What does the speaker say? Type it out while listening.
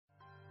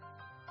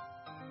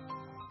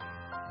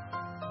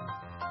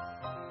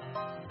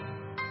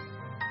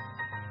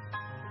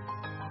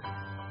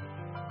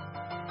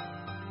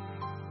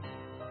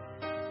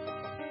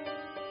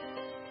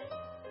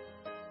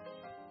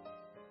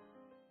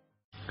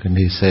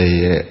Kini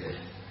saya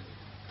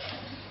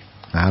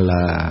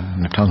ala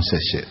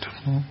 2018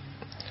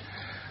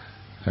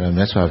 Kalau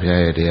mesra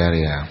saya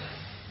dia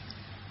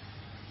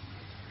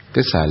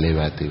Tisa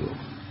lewati bu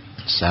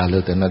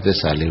Selalu tena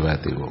tisa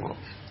lewati bu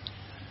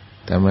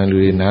Taman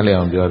lui nale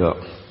ang biaro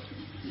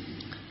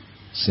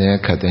Saya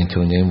kata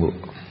cungeng bu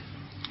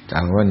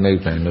Taman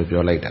naipan lo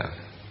biar lagi dah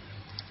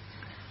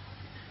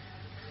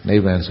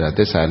Naipan suat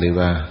tisa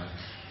lewa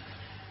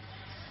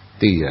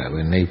Tiga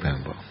ben naipan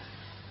bu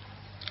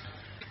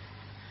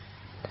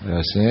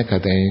Rasanya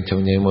katanya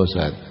cungnya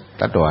musat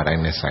tak dua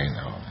orang ni sign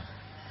out.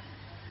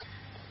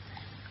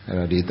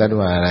 Kalau di tak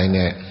dua orang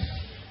ni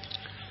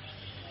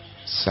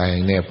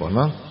sign ni pun,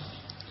 no,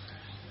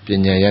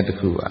 penyayat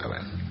tu apa?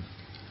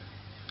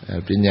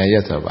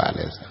 Penyayat apa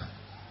lesa?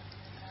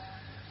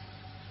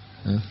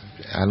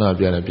 Anu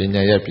apa dia?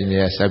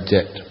 Penyayat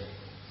subject.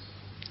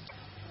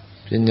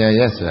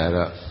 Penyayat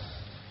sahara.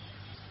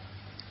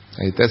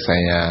 Itu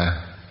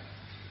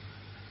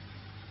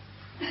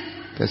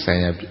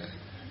saya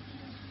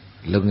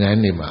Lúc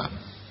ngắn này mà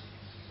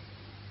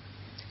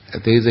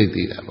Tế dây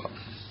tì đã bỏ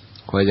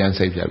Khoa gian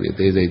xây phá bị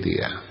tế dây tì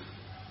đã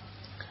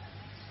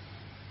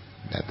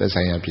Đã ta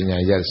xây nhập cho nhà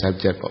giác sắp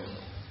chất bỏ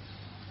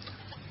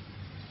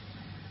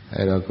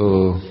Thế đó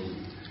cô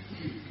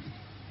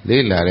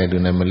Lấy là đây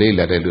đừng này mà lấy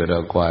là đây đừng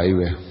đó quá ý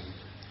về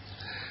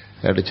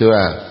Thế đó chú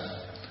à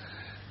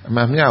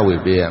Mà nhau về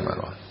bê mà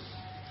rồi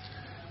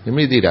Nhưng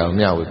mấy tì đạo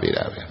nhau về bê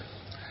đã về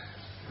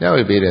Nhau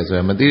về bê đã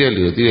rồi Mà tì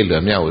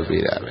lửa nhau về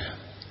bê đã về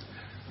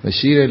Mà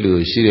xí ra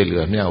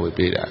lửa nhau với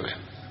bê đã vậy.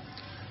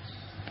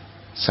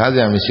 Sáng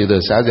giờ mình xí được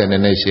sáng giờ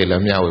này xí là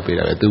nhau với bê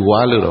đã vậy. Tôi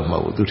quá lửa mà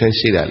tôi thấy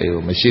xí ra lửa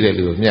mà xí ra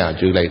lửa nhau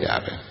chui lại đã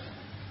vậy.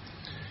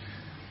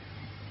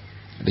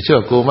 Để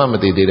cho cô mà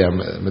tí là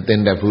mà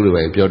tên đã phụ được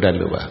vậy biểu đạt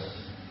luôn ba.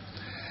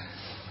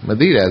 Mà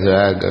tí là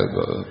rồi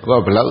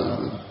có bao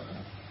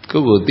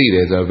có bộ tí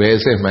là rồi về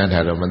xem mang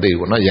thà rồi mà tí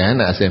của nó giá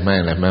nào xem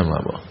mang là mang mà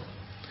bỏ.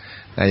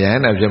 Giá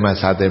nào cho mà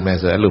sao tên mẹ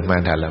rồi lúc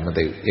mang thà là mà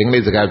tí.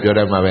 English cái biểu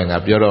đạt mà về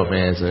ngáp biểu đạt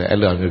mẹ rồi ấy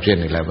là chuyện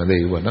này là mà tí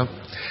của nó.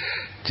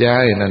 Cha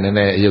thì nó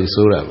này yêu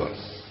số là bỏ.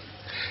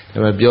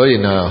 Nhưng mà biểu gì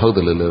nó hốt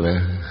từ lừa về.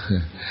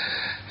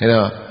 Thế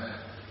đó.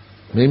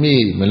 Mimi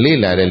mình lấy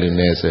lại đây lừa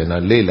này rồi nó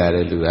lấy lại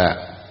đây lừa à.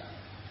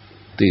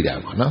 Tí đã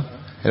bỏ nó.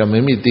 Thế đó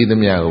mimi tí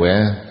tấm nhà của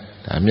bé.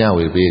 Đã nhau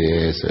về bê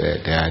để rồi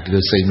đã đưa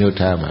xây miêu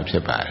tha mà phép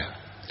bà.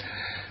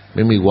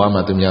 Mimi qua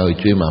mà tấm nhà của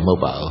chuyên mà mâu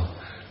bảo.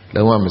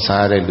 Lâu mà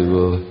xa đây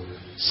lừa.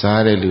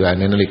 Xa đây lừa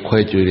nên nó lại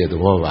khoai chui để tụi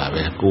bà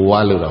về. Cô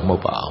qua lừa đó mâu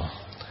bảo.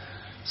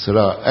 Sau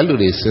đó ấy lừa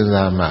để sinh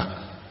ra mà.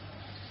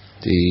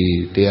 Thì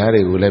để ai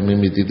để cô lại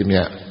mimi tí tấm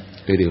nhà.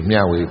 Để điều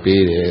nhau về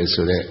bê để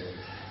rồi đấy.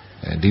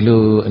 Đi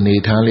lừa anh ấy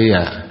thang lý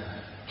à.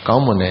 Có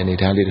một này anh ấy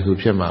thang lý để hụt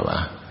phép mà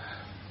bà.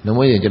 Nó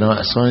mới cho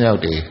nó xoắn nhau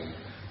để.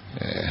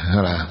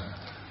 Hả là.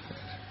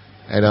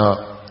 Ấy đó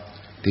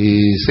thì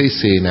xây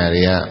xì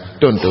này à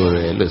trôn tù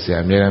rồi lực sẽ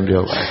làm làm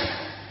điều vậy.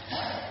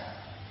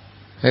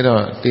 Ấy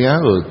đó thì á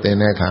của tên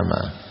này khá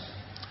mà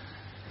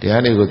thì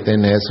á này của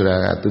tên này sửa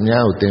ra tụi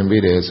nhau của tên bị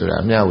để sửa ra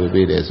nhau với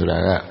bị để sửa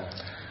ra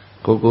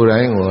cô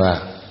đấy ngồi à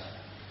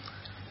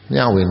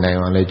nhau với này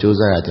mà lấy chú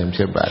ra chém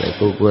chết bà đấy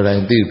cô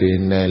đấy tí bị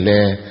này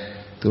le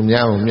tụi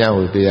nhau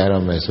với bị ra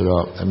rồi mà sửa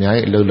ra nhau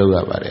lâu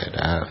gặp bà đấy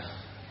đã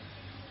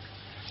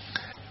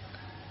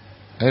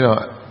ấy đó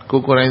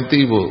cô đấy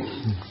tí bộ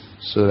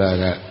sửa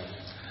ra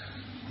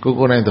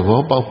cô này tập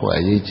hóa bao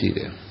phải gì chỉ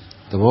đấy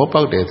tập hóa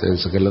bao để từ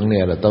cái lưng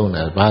này là tao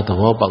này ba tập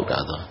hóa bao đã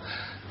rồi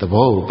tập hóa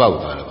bao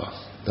rồi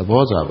tập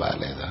hóa rồi bà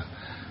này rồi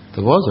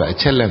tập hóa rồi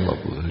chết lên một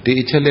buổi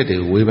đi chết lên để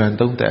quay bàn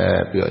tông tại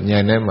biểu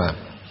nhà này mà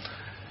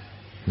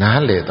ná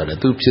lệ tao là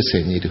tôi biết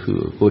sẽ như thế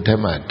cô thấy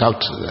mà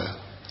doubt rồi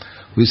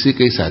vì sự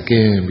cái sao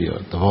cái biểu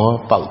tập hóa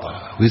bao rồi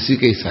vì sự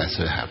cái sao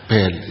rồi hả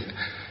bèn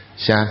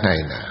sáng này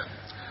nè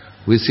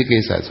vì sự cái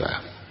sao rồi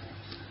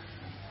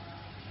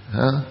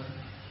hả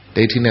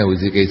đấy thì nào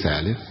với cái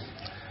sao đấy,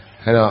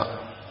 hay là,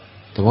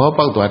 tụi họ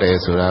bảo tôi đây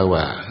số là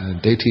ว่า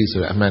đấy thì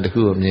số là mình được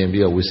cứ nhìn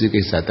bây giờ với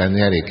cái sao tan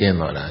ra để cái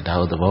nó là,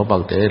 đào tụi họ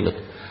bảo đấy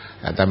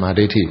là, ta mà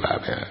đấy thì bà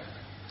vậy,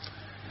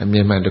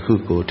 mình được cứ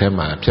cố thêm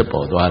mà chấp bỏ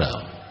tôi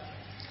rồi,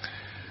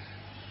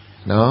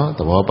 đó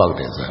tụi họ bảo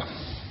đấy sao,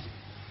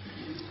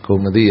 cô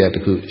mà đi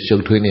được cứ sâu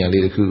thuê này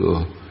đi được cứ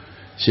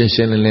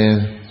xuyên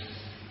lên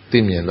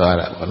tìm nhận tôi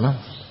rồi, phải không?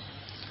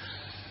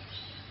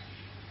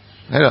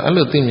 Hay là anh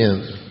được tìm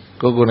nhận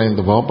cô này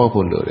tụi họ bảo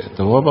phụ lừa đấy,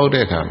 tụi họ bảo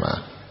đấy cả mà,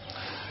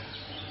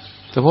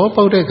 tụi họ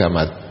bảo đấy cả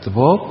mà, tụi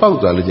họ bảo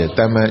rồi là gì,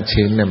 ta mà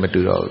trên này mà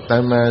tụi họ,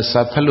 ta mà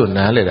sa phát luôn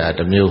ná lại là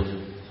đâm yêu,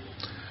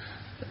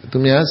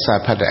 tụi nhá sa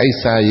phát ấy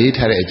sa gì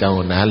thay để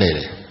cho ná lại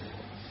đấy,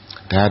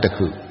 đã được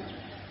cứ,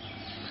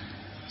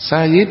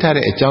 sa gì thay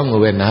để cho người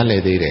về ná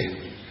lại đấy,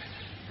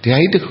 thì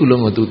ấy được cứ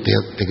luôn mà tụi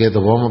cái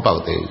tụi họ mà bảo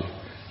đấy,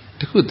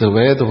 được cứ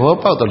tụi họ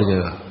bảo tụi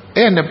nó,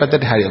 ấy anh bắt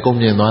đầu hay công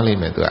nhân nói lên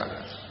mà tụi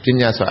chính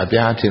nhà số áp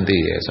giá trên thị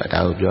số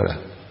đào biểu là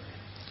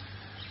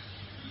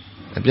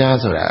áp giá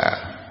số là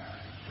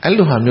anh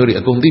lúc ham nhiều thì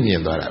công ty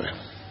nhận đó là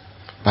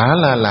bá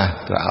là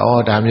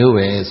tao đam nhiều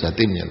về số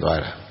tìm nhận đó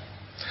là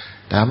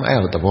đam ai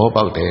ở tập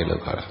bao tế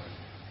được rồi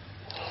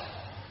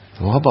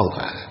ဘောပေါက်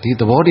တာဒီ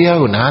သဘောတရား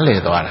ကိုနားလ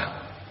ည်သွားတာ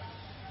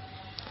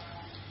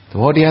သ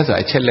ဘောတရားဆို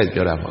အချက်လက်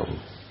ပြောတာမဟုတ်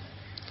ဘူး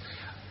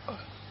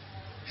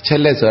အချ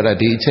က်လက်ဆိုတာ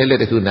ဒီအချက်လက်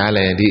တစ်ခုနားလ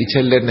ည်ရင်ဒီအချ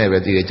က်လက်နဲ့ပဲ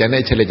သိတယ်ကျန်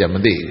တဲ့အချက်လက်ကြမ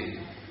သိဘူး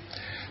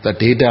သူ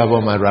data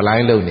ပေါ်မှာ rely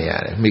လုပ်နေရ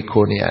တယ်မိ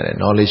ခိုးနေရတယ်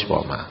knowledge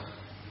ပေါ်မှာ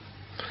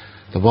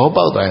သဘော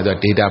ပေါက်သွားရင်သူ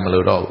data မ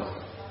လို့တော့ဘူး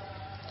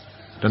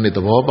ဒါနဲ့သ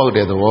ဘောပေါက်တ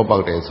ယ်ဆို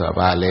တာ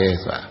ဘာလဲ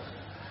ဆိုတာ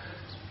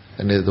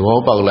ဒါနဲ့သဘော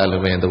ပေါက်လာ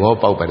လို့မင်းသဘော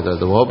ပေါက်ပါတယ်ဆိုတော့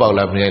သဘောပေါက်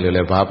လာမင်းလို့လ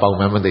ည်းဘာပေါက်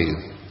မှမသိ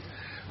ဘူး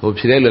ဟို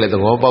ဖြစ်တယ်လို့လည်းသ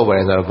ဘောပေါက်ပါတ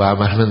ယ်ဆိုတော့ဘာ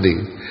မှမသိ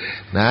ဘူး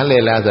နားလေ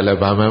လားဆိုလည်း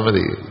ဘာမှမ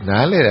သိဘူး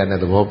နားလေတာနဲ့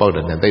သဘောပေါက်တ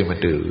ယ်နဲ့သိမ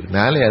တူဘူး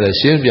နားလေရဆို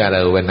ရှင်းပြတာ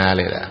ကိုပဲနား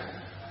လေတာ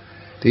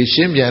ဒီရှ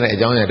င်းပြတဲ့အ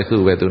ကြောင်းအရာတစ်ခု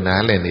ပဲသူ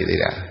နားလည်နေသေး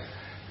တာ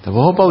သ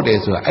ဘောပေါက်တယ်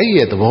ဆိုတာအဲ့ဒီ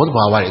ရဲ့သဘောတ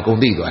ဘာဝတွေအကုန်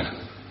သိသွားတာ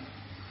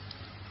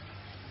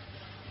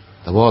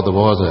သဘော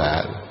ဆိုတာ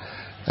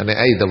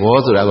အဲ့ဒီသဘော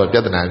ဆိုတာကပြ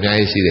ဿနာအများ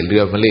ကြီးရှိတယ်လူ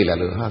ကမလေ့လာ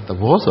လို့ဟာသ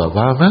ဘောဆိုတာ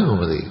ဘာမှ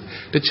မသိဘူး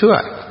တချို့က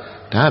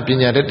ဒါပ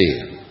ညာတတ်တွေ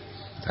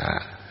ဒါ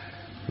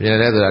ပညာ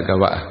တတ်ဆိုတာက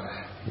ဘာ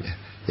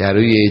ယာ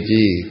ရုရည်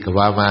ကြီးက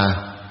ဘာမှာ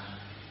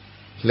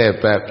လှည့်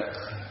ပတ်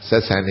ဆ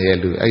က်ဆံနေတဲ့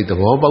လူအဲ့ဒီသ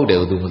ဘောပေါက်တယ်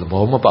ကိုသူသ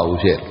ဘောမပေါက်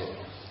ဘူးဖြစ်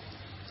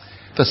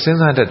သူစဉ်း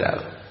စားတတ်တာ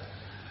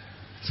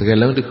စကား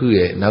လုံးတစ်ခု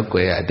ရဲ့နောက်ွ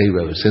ယ်ကအတိတ်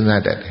ပဲကိုစဉ်း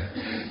စားတတ်တယ်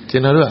ကျွ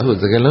န်တော်တို့အခု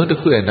စကားလုံးတစ်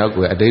ခုရဲ့နော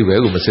က်ွယ်အတိတ်ပဲ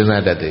ကိုမစဉ်း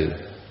စားတတ်သေးဘူး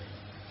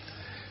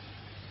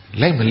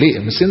လိုက်မလေ့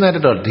မစဉ်းစားတ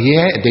တ်တော့ဒီ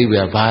ရဲ့အတိတ်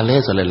ပဲဘာလဲ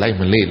ဆိုလဲလိုက်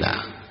မလေ့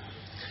လား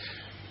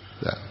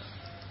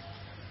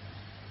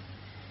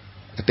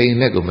အတိတ်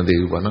နဲ့ကိုမသိ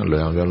ဘူးပေါ့နော်လွ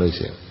ယ်အောင်ပြောလို့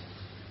ရှိရင်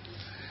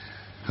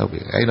ဟုတ်ပြီ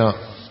အဲ့တော့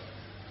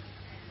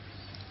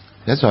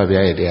မြတ်စွာဘု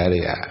ရားရဲ့တရားတွေ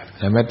က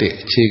နံပါတ်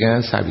1အခြေခံ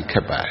စပြီးခ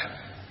က်ပါတယ်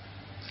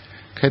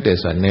ခက်တယ်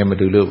ဆိုတာနယ်မ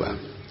တူလို့ပါ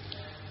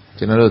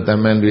ကျွန်တော်တို့တ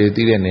မန်တွေ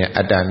သိတဲ့နေ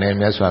အတ္တနဲ့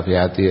မြတ်စွာဘု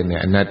ရားသိတဲ့နေ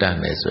အနတ္တ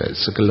နဲ့ဆို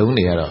စကလုံး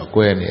တွေကတော့အ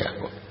ကွဲနေရ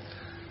ပေါ့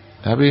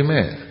ဒါပေ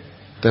မဲ့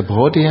သ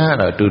ဘောတရားက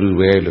တော့အတူတူ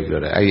ပဲလို့ပြော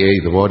တယ်အဲ့ဒီ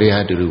သဘောတ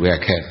ရားအတူတူပဲ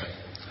ခက်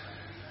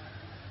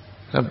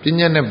တယ်ပ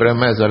ညာနဲ့ပရ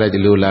မတ်ဆိုလည်းဒီ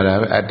လိုလာတာ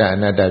ပဲအတ္တအ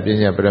နတ္တပ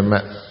ညာပရမ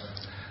တ်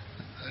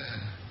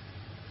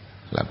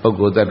လာပုဂ္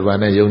ဂိုလ်တ attva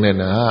နဲ့ယုံနေ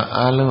တာ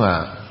အားလုံးက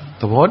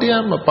သဘောတ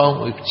ရားမပေါင်း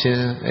ခြ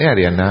င်းအဲ့ဒါ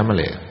တွေကနားမ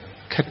လဲ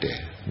ခက်တယ်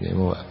မြင်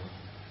ဖို့က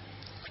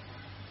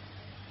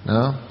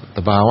နော်တ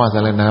ဘာဝ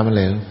ဆိုလည်းနားမ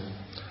လဲဘူး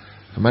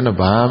အမှန်တော့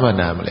ဘာမှ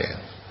နားမလဲ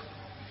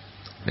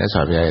မြတ်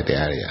စွာဘုရားရဲ့တ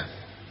ရားတွေက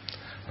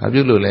ဘာဖြ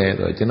စ်လို့လဲဆို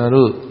တော့ကျွန်တော်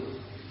တို့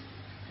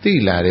သိ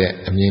လာတဲ့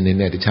အမြင်တွေ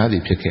နဲ့တခြားစီ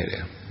ဖြစ်ခဲ့တ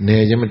ယ်န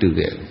ယ်ချင်းမတူ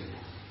ခဲ့ဘူး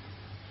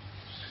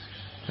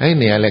အဲ့ဒီ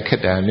နေရာလဲခ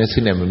က်တာမျက်စိ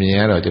နဲ့မမြင်ရ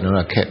တော့ကျွန်တော်က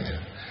ခက်တယ်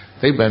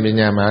သိပ္ပံပ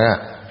ညာမှာက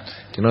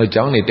ကျွန်တော်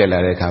ကျောင်းနေတက်လာ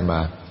တဲ့အခါမှာ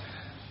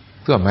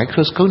သူက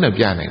microscope နဲ့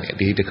ပြနိုင်တယ်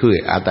ဒီတစ်ခု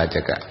ရဲ့အာသာချ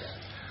က်က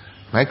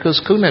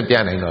microscope နဲ့ပြ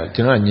နိုင်တော့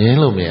ကျွန်တော်ငြင်း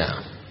လို့မရ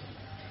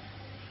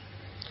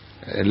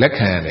လက်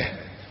ခံရတယ်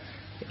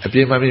အပြ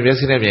င်မှာမျက်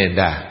စိနဲ့မြင်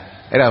တာ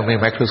အဲ့ဒါမင်း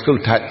microscope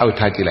အောက်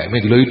ထားကြည့်လိုက်မ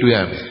င်းဒီလိုကြီးတွေ့ရ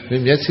မယ်မ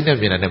င်းမျက်စိနဲ့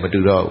မြင်တာနဲ့မတူ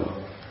တော့ဘူး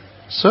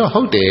ဆိုဟု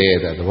တ်တယ်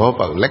တဲ့သဘော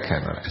ပေါက်လက်ခံ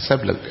တော့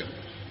accept လုပ်တယ်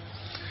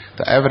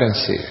the evidence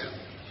ရှိ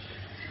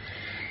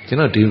ကျွန်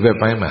တော်ဒီဘက်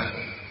ပိုင်းမှာ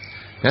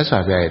မြတ်စွာ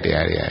ဘုရားရဲ့တ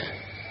ရားတွေဉာ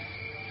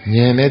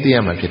ဏ်နဲ့သိရ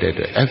မှာဖြစ်တဲ့အ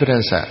တွက်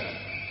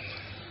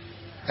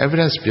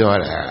evidence ပြော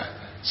တာ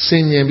စ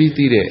င်ញင်ပြီး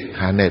သိတဲ့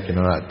ဟာနဲ့ကျွန်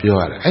တော်ကပြော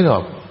ရတယ်အဲ့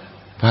တော့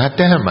ဘာတ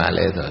တ်မှ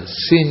လဲဆို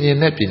စင်ញင်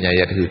တဲ့ပညာ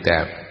ရတခုတ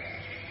တ်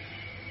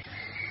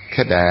ခ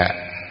က်တာ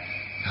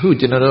အခု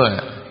ကျွန်တော်တို့က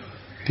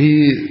ဒီ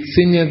စ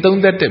င်ញင်သုံး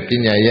တတ်တဲ့ပ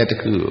ညာရတ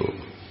ခုကို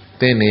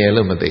သင်နေရ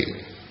လို့မသိဘူး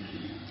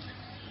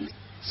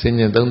စင်ញ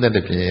င်သုံးတတ်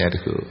တဲ့ပညာရတ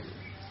ခု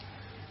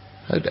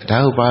ဟုတ်တယ်ဒါ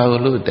ဟုတ်ပါ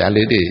လို့ဒါ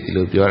လေးတွေဒီ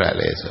လိုပြောတာ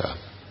လဲဆို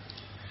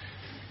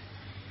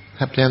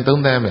တော့ပြန်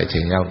သုံးသပ်မယ်အချိ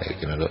န်ရောက်နေ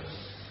ကျွန်တော်တို့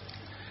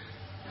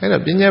အဲ့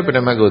တော့ပညာပရ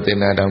မတ်ကိုသင်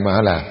တာတောင်မှ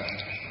ဟုတ်လား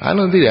အား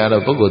လုံးသိတာ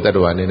တော့ပုဂ္ဂိုလ်တ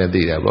attva အနေနဲ့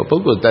သိတာပေါ့ပု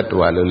ဂ္ဂိုလ်တ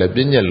attva လို့လည်းပ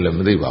ညာလို့လည်း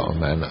မသိပါဘူး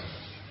မှန်တော့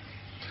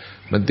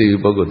မသိ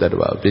ဘူးပုဂ္ဂိုလ်တ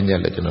attva ကိုပညာ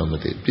လည်းကျွန်တော်မ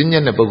သိပညာ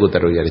နဲ့ပုဂ္ဂိုလ်တ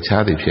attva ရတ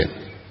ခြားသည်ဖြစ်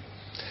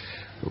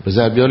ပါ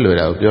ဇာပြောလွယ်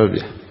တာကိုပြောပြ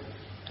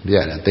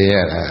တာသိရ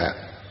တာ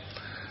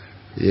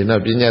ရင်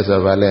တော့ပညာဆို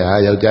ပါလဲဟာ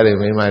ယောက်ျားတွေ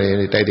မိန်းမတွေ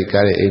တိုက်တိ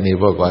ကားတွေအိမ်နေ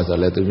ပေါ့ကွာဆို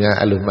လဲသူများ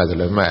အဲ့လိုမှတ်ဆို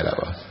လဲမှတ်ရတာ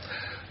ပေါ့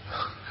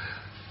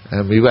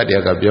မိဘတယော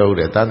က်ကပြောဦး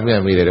တယ်တာသ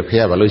မီးမိတယ်ဖေ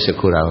ကဘာလို့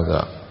ရှ िख တာဆို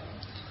တော့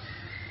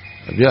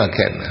ပြောခ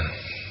က်နေ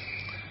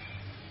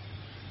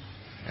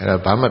အဲ့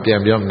တော့ဘာမှပြန်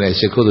ပြောမလဲ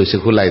ရှ िख ဆို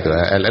ရှ िख လိုက်တော့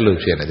အဲ့လို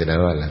ဖြစ်နေကျွန်တော်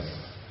ကလည်း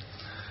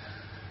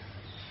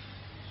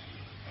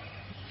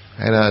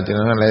အဲ့တော့ကျွန်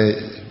တော်ကလည်း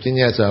ပ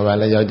ညာဆိုတာဘာ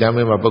လဲယောက်ျား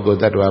မိန်းမပုဂ္ဂိုလ်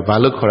တ attva ဘာ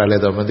လို့ခေါ်ရလဲ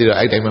တော့မသိတော့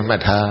အဲ့တိုင်းမှမှ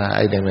တ်ထား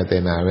အဲ့တိုင်းမှသ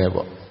င်တာပဲ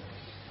ပေါ့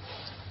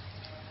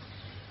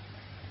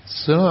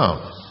ဆို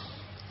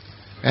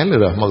အဲ့လို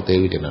တော့မဟုတ်သေး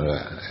ဘူးကျွန်တော်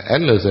တို့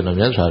အဲ့လိုဆိုတော့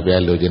မြတ်စွာဘု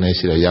ရားလိုချင်နေ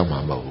ရှိတော့ရောက်မှာ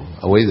မဟုတ်ဘူး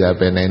အဝိဇ္ဇာ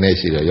ပယ်နိုင်နေ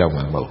ရှိတော့ရောက်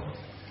မှာမဟုတ်ဘူး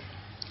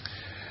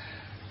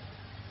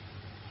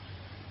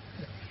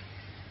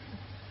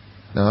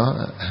နော်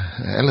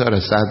အဲ့လို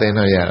တော့စာသင်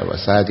တော့ရတာ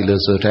ပေါ့စာဒီလို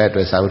ဆိုတဲ့အတွ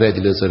က်စာဝတ်တဲ့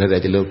ဒီလိုဆို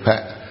တဲ့ဒီလိုဖ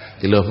တ်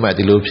ဒီလိုမှတ်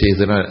ဒီလိုဖြေ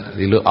ဆိုတော့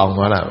ဒီလိုအောင်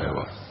သွားတာပဲ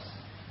ပေါ့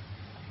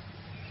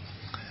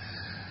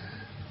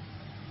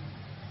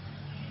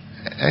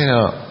အဲ့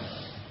တော့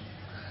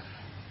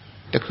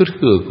တခုတစ်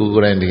ခုကိုကို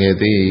ယ်တိုင်တကယ်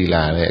သိ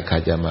လာတဲ့အခါ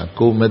ကျမှ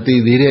ကိုမသိ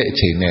သေးတဲ့အ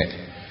ချိန်နဲ့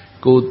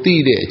ကိုသိ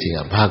တဲ့အချိန်က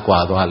ဘာကွာ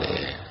သွားလဲ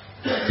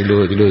ဒီ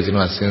လိုကျွန်တော်စ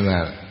ဉ်း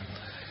စား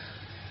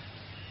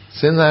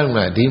စဉ်းစား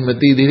မှဒီမ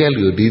တည်သေးတဲ့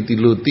လူဒီတီ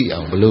လို့သိ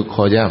အောင်ဘယ်လို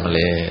ခေါ်ကြမ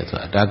လဲဆို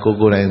တာဒါကို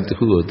ယ်တိုင်တစ်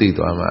ခုကိုသိ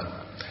သွားမှ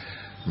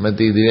မ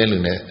တည်သေးတဲ့လူ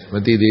နဲ့မ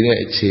တည်သေးတဲ့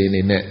အခြေအ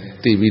နေနဲ့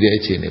တည်ပြီးတဲ့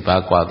အခြေအနေဘာ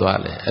ကွာသွား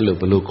လဲအဲ့လို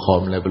ဘယ်လို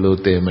ခေါ်မလဲဘယ်လို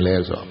တည်မလဲ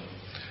ဆိုတော့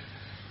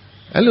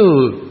အဲ့လို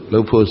လု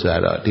ပ်ဖို့ဆို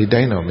တော့ဒီ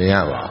တိုင်းတော့မရ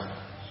ပါဘူး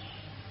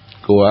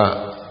ကိုက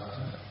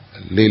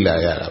လေ့လာ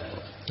ရတာ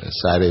ပေါ့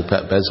စာရိဖ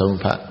တ်ဘက်ဆုံး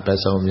ဖတ်ဘက်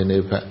ဆုံးမြင်နေ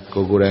ဖတ်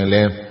ကိုယ်တိုင်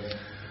လဲ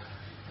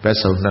ဘက်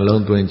ဆုံးနှ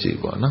လုံးသွင်းကြည့်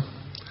ပေါ့နော်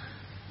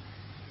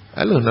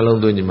အဲ့လိုနှလုံး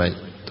သွင်းကြည့်မှသူ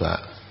က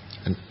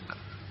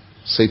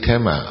စိတ်ထဲ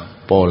မှာ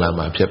ပေါ်လာ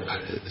မှာဖြစ်ပါ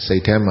တယ်စိ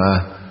တ်ထဲမှာ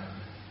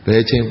ဘ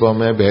ယ်ချိန်ပေါ်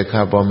မဲဘယ်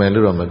ခါပေါ်မဲ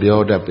လို့တော့မပြော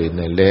တတ်ပေ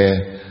နဲ့လဲ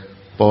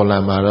ပေါ်လာ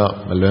မှာတော့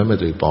မလွဲမ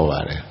သွေပေါ်ပါ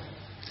တယ်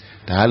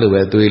ဒါလို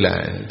ပဲတွေးလာ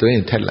ရင်တွေးရ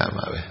င်ထက်လာ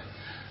မှာပဲ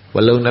ဘ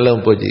လုံးနှ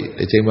လုံးပုတ်ကြည့်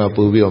အချိန်မှ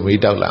ပူပြီးတော့မေး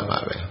တောက်လာမှာ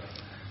ပဲ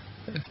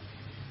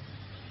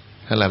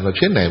ဟဲ့လားမ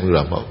ဖြစ်နိုင်ဘူး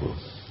တော့မဟုတ်ဘူး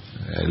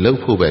လှုပ်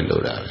ဖို့ပဲ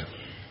လိုတာပဲ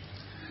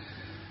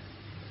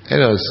အဲ့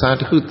တော့စာ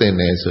တစ်ခုသင်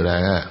တယ်ဆိုတာ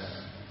က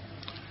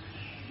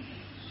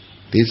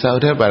ဒီစာ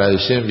ထဲပါ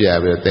လို့ရှင်းပြ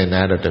ပြီးတော့သင်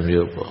တာတော့တစ်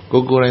မျိုးပေါ့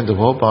ကိုယ်တိုင်သ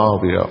ဘောပေါက်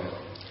ပြီးတော့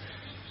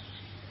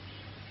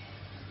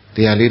တ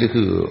ရားလေးတစ်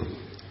ခုကို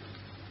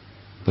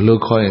ဘယ်လို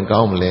ခေါ်ရင်ကော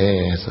င်းမလဲ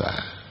ဆိုတာ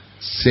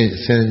စ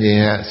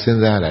ဉ်း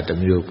စားတာတစ်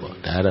မျိုးပေါ့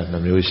ဒါကတော့နှ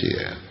မျိုးရှိတ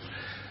ယ်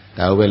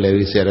ဒါဟုတ်ပဲလေ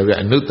ဆရာတော်ပြ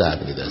အနုတ္တာ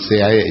တိဆ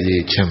ရာရဲ့အ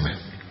ရေးချင်းပဲ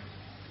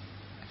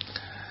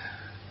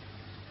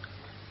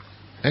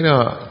အဲ့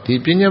တော့ဒီ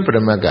ပညာပရ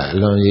မတ်ကအ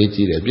လွန်ရေးကြ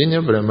ည့်တယ်ပညာ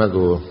ပရမတ်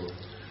ကို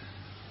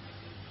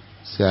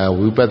ဆရာ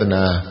ဝိပဿ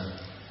နာ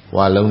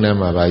ဝါလုံးထဲ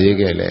မှာဗာရေး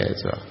ခဲ့လဲ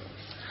ဆိုတော့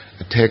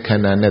အထက်ခ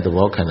န္ဓာနဲ့သ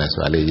ဘောခန္ဓာ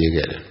ဆိုတာလေးရေး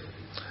ခဲ့တယ်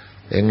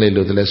အင်္ဂလိပ်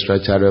လိုလည်း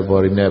structural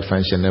body နဲ့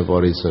functional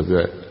body ဆို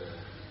ပြီး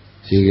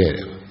ရေးခဲ့တ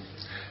ယ်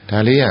ဒါ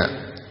လေးက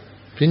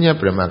ပညာ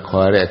ပရမတ်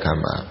ခေါ်ရတဲ့အခါ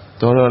မှာ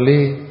တော်တော်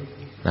လေး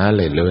နားလ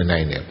ည်လွယ်နို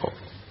င်တယ်ပေါ့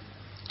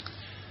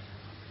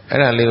အဲ့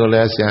ဒါလေးကိုလ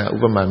ည်းဆရာဥ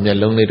ပမာမျက်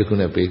လုံးလေးတစ်ခု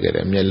နဲ့ပေးခဲ့တ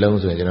ယ်မျက်လုံး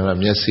ဆိုရင်ကျွန်တော်က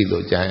မျက်စိ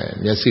လို့ကြားရင်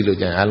မျက်စိလို့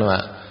ကြားရင်အားလုံးက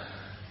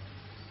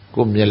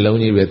ကိုယ်မျက်လုံး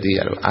ကြီးပဲသိရ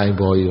တော့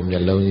eyeball ကြီးကိုမျ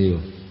က်လုံးကြီး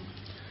ကို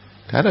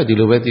ဒါတော့ဒီ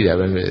လိုပဲသိတာ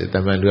ပဲတ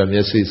မန်လူကမျ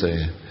က်စိဆိုရ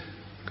င်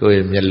ကိုယ့်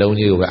ရဲ့မျက်လုံး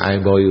ကြီးကိုပဲ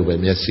eyeball ကြီးကိုပဲ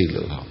မျက်စိ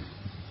လို့ဟော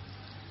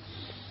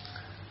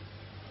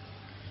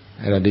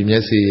အဲ့တော့ဒီမျ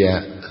က်စိက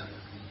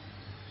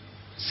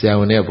ဆရာ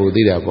ဝန်နဲ့ပူ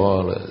သိတာပေါ့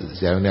လို့ဆ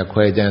ရာဝန်က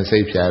ခွဲကြမ်းစိ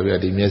တ်ဖြာပြီး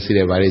တော့ဒီမျက်စိ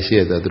တွေဘာတွေရှိ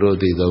ရဆိုသူတို့အ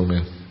သိဆုံးပဲ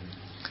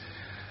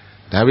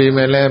ဒါပေ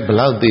မဲ့လည်းဘ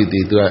လောက်သိသူ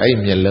ကအဲ့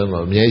မျက်လုံး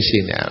ကိုအမြဲရှိ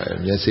နေတာပဲ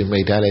မျက်စိမိ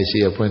တ်ထားလည်းရှိ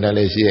ရဖွင့်ထားလ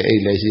ည်းရှိရအိ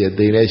တ်လည်းရှိရ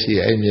သေလည်းရှိရ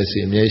အဲ့မျက်စိ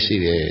အမြဲရှိ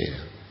တယ်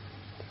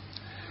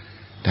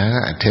ဒါက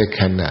အထက်ခ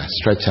န္ဓာ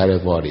structural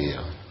body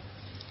ရော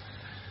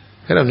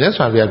အဲ့တော့မြတ်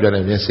စွာဘုရားပြော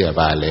တဲ့မျက်စိက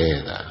ဘာလဲ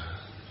ဒါ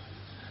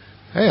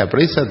အဲ့ဒါပ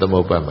ရိစ္ဆေသမု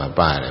ပ္ပါဒ်မှာ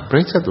ပါတယ်ပ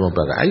ရိစ္ဆေသမုပ္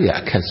ပါဒ်ကအဲ့ဒီ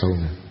အခက်ဆုံး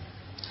တယ်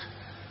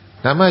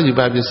နာမယူ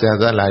ပါပစ္စယ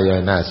သလာယေ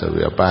နဆို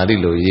ပြီးတော့ပါဠိ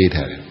လိုရေး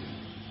ထားတယ်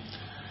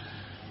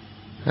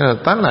အဲ့တော့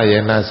သလာယေ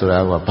နဆိုတာ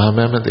ကဘာ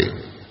မှမသိ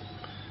ဘူး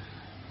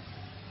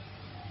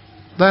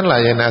သလာ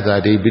ယေနဆိုတာ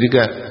ဒီဗိဓိက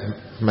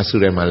မဆု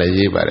ထဲမှာလည်း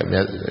ရေးပါတယ်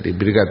ဒီ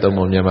ဗိဓိကသုံး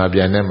ပုံမြန်မာပြ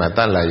န်ထဲမှာသ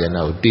လာယေန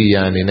ကိုတီယာ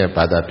အနေနဲ့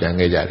ဘာသာပြန်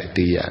ခဲ့ကြတယ်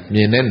တီယာမြ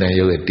င်တဲ့နံ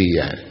ရုပ်ရဲ့တီ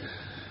ယာ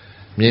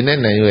မြင်တဲ့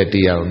နံရုပ်ရဲ့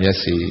တီယာကိုမျက်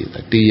စိ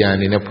တီယာအ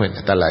နေနဲ့ဖွင့်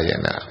သလာယေ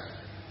နဒါ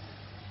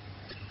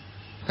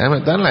ပေ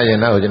မဲ့သလာယေ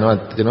နကိုကျွန်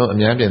တော်အ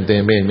များပြင်သ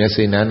င်ပေးမျက်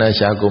စိနာနာ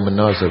ရှာကိုမ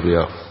နှောဆိုပြီး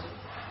တော့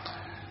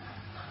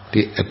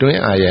ဒီအတွ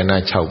င်းအာယနာ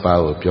6ပါး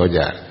ကိုပြောကြ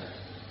တယ်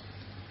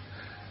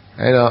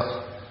အဲ့တော့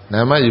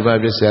နာမယူပါ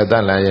ပစ္စယသ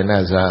လာယေန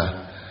ဆိုတာ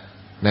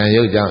နာ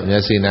ယုတ်ကြောင့်မျ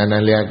က်စိနာနာ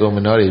လျာကိုမ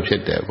နှောတွေဖြ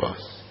စ်တယ်ပေါ့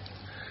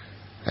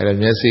အဲ့တော့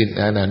မျက်စိ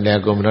နာနာလျာ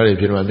ကိုမနှောတွေ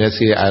ဖြစ်တော့မျက်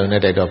စိရဲ့အာယုန်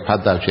နဲ့တိုက်တော့ဖ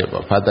တ်တာဖြစ်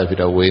ပေါ့ဖတ်တာဖြစ်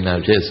တော့ဝေဒနာ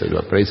ဖြစ်ဆို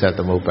တော့ပရိစ္ဆေသ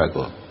မုပ္ပါဒ်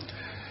ကို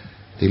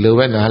ဒီလို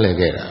ပဲနားလည်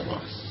ခဲ့တာ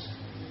ပေါ့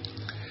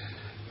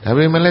ဒါ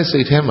ပေမဲ့လည်းစိ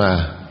တ်ထဲမှာ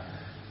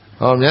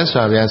ဟောမြတ်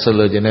စွာဘုရားဆို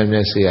လိုချင်တဲ့မျ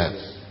က်စိက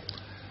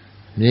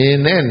မြင်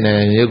တဲ့နံ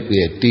ရုပ်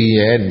ရဲ့တည်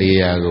ရဲ့နေ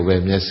ရာကိုပဲ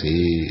မျက်စိ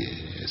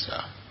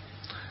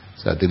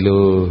ဆိုဒီ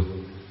လို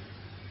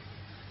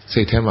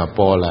စိတ်ထဲမှာ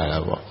ပေါ်လာတာ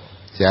ပေါ့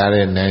ကြား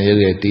တဲ့နံရု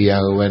ပ်ရဲ့တည်ရာ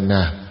ကိုပဲ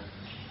နား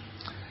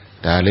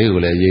ဒါလေးကို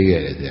လည်းရေး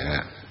ခဲ့တယ်ကြာ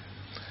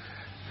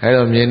အဲ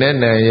တော့မြင်တဲ့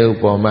နံရုပ်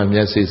ပေါ်မှာမျ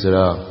က်စိဆို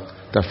တော့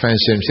the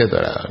function ဖြစ်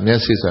သွားတာမျက်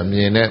စိဆိုမြ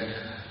င်တဲ့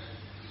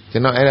ကျွ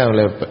န်တော်အဲ့ဒါကို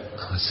လည်း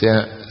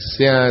ဆ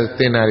ရာတ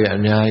င်တာတွေအ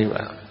များကြီး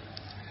ပါ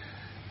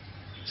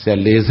ဆရာ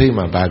လေးစိတ်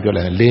မှာဘာပြော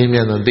လဲလေးမြ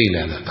န်ဆိုသိ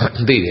လာတာ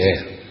သိတယ်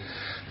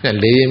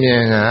လေးမြ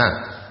န်က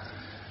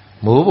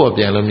မိုးပေါ်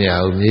ပြန်လို့မရ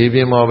ဘူးမြေပြ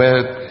င်ပေါ်ပဲ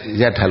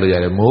ရပ်ထားလို့ရ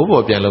တယ်မိုး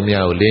ပေါ်ပြန်လို့မရ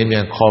ဘူးလေးမြ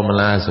န်ခေါ်မ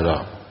လားဆို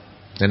တော့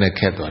နည်းနည်း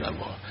ခက်သွားတာ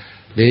ပေါ့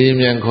လေး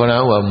မြန်ခေါ်တာ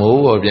က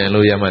မိုးပေါ်ပြန်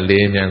လို့ရမှ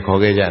လေးမြန်ခေါ်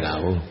ခဲ့ကြတာ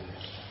ဟုတ်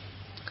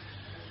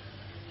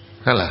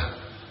လား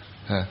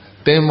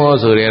သင်္ဘော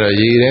ဆိုရဲတော့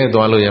ရေထဲ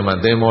သွားလို့ရမှ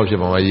သင်္ဘောဖြစ်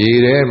မှာရေ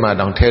ထဲမှာ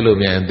တောင်ထဲလို့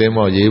မြန်သင်္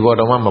ဘောရေပေါ်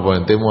တောင်မှမပေါ်ရ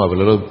င်သင်္ဘောကဘယ်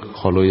လိုလုပ်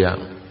ခေါ်လို့ရ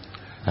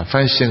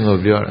function ကို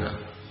ပြောတာ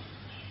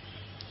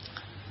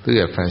သူ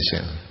ရဲ့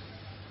function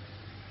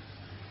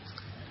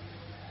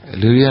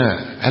လူရ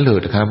အဲ့လို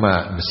တခါမှ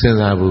မစင်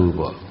စားဘူး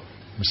ပေါ့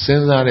မစ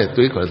င်စားတဲ့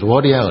တွေးခေါ်သဘော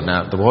တရားကိုနာ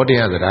သဘောတ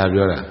ရားဆိုတာ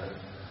ပြောတာ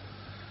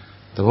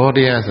သဘောတ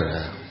ရားဆို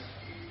တာ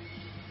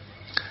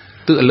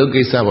သူအလုပ်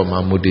ကိစ္စပေါ်မှာ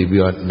မူတည်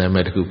ပြီးတော့နာမ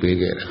ည်တစ်ခုပေး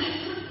ခဲ့တာ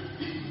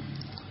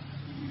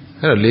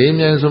အဲ့တော့လေ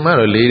မြန်ဆိုမှ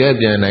တော့လေတဲ့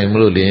ပြန်နိုင်မ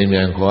လို့လေမြ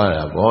န်ခေါ်ရ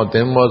တာပေါ့သ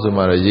င်္ဘောဆို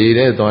မှတော့ရေ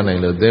တဲ့သွားနို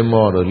င်လို့သင်္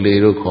ဘောတို့လေ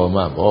တို့ခေါ်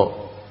မှပေါ့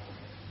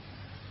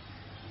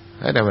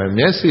အဲ့ဒါမှ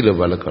မျက်စိလို့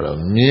ဘာလို့ခေါ်တော့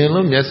မြင်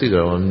လို့မျက်စိ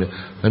တော့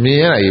မမြင်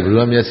ရတာကြီးဘယ်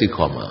လိုမျက်စိ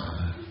ခေါ်မှာ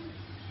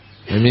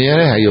မမြင်ရ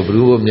တဲ့ဟာကြီးဘယ်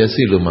လိုမျက်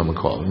စိလို့မှမ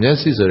ခေါ်မျက်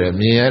စိဆိုရဲ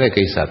မြင်ရတဲ့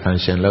ကိစ္စ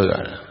function လောက်ရ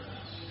တာ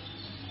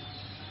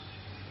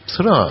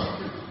ဆိုတော့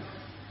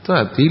သူက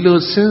ဒီလို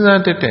စဉ်း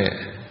စားတတ်တဲ့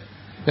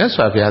မြတ်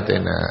စွာဘုရားတ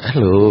င်တာအဲ့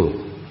လို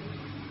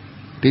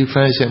ဒီ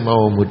function မ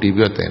ဟုတ်မူတည်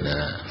ပြတ်တင်တာ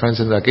function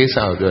ဆိုတာကိစ္စ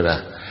ကိုပြောတာ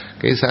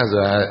ကိစ္စဆို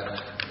တာ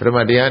ပရမ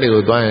တရားတွေ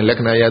ကိုသွားရင်လက္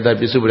ခဏာယတ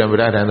ပစ္စုပ္ပန်ပ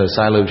ဒဌာန်တို့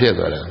စာလို့ဖြစ်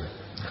သွားတာ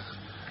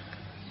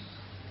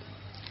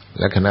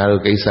လက္ခဏာ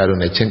တို့ကိစ္စတို့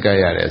နဲ့ချင်းကပ်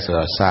ရတယ်ဆို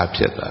တော့စာ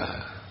ဖြစ်သွား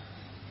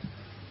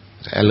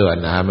အဲ့လိုက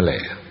နားမလဲ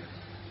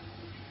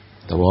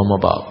သဘောမ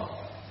ပေါက်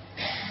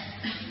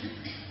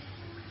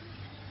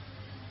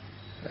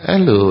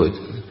အဲ့လို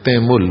သ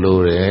င်ဖို့လို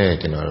တယ်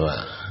ကျွန်တော်တို့က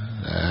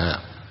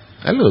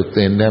အဲ့လိုသ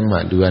င်တဲ့မှ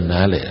သူက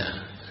နားလေတာ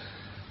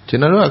ကျွန်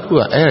တော်တို့ကအခု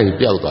ကအဲ့ဒါကြီး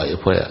ပျောက်သွားပြီ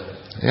ဖွဲ့ရ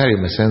အဲ့ဒါ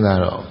ကြီးမစင်းစား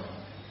တော့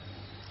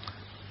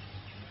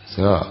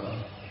ဆိုတော့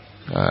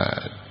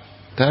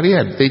ဒါရီက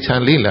သိချာ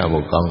လေးလာ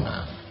ဖို့ကောင်းတာ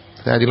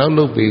ဒါဒီလောက်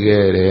လုပ်ပေး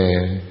ခဲ့တယ်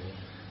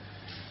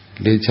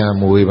လေချာ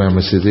မဝေဖန်မ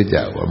စစ်စစ်ကြ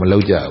ဘူးမလု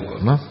ပ်ကြ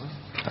ဘူးနော်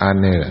အား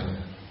နေတာ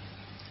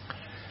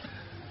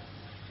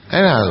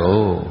အဲ့ဒါ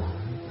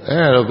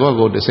တော့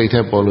ကိုယ့်ကိုယ်စိတ်ထဲ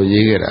ပေါ်လို့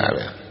ရေးခဲ့တာ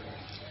ပဲဒါ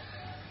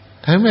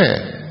ပေမဲ့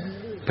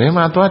ဘယ်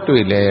မှာသွား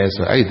တွေ့လဲ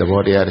ဆိုအဲ့ဒီသ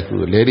ဘောတရားတစ်ခု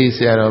လေဒီဆ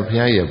ရာတော်ဘု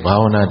ရားရဲ့ဘာ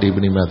ဝနာဒီပ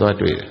ဏိမှာသွား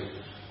တွေ့တယ်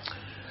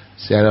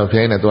ဆရာတော်ဘု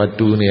ရားနဲ့သွား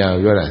တူးနေရ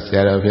ပြောတာဆ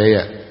ရာတော်ဘုရား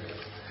ရဲ့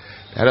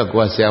ဒါတော့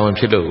ကိုယ်ကဆရာဝန်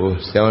ဖြစ်လို့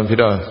ဆရာဝန်ဖြစ်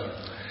တော့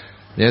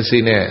မျက်စိ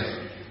နဲ့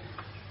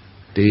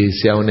ဒီ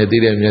ဆရာဝန်နဲ့သိ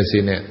တဲ့မျက်စိ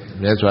နဲ့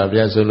မြတ်စွာဘု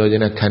ရားဆိုလိုချ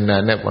င်တဲ့ခန္ဓာ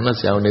နဲ့ဘောနော်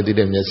ဆရာဝန်နဲ့သိ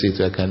တဲ့မျက်စိ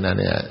ဆိုတဲ့ခန္ဓာ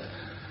နဲ့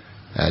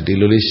ဒီ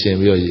လိုလေးရှင်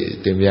ပြီးတော့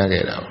တင်ပြ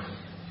ခဲ့တာ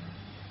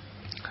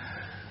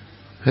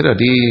အဲ့တော့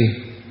ဒီ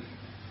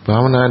ဘာ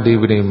ဝနာဒီ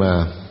ပဏိမှာ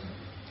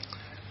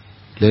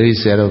လေဒီ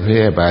ဆရာတော်ဘု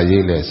ရားဗာ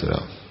ရေးလဲဆို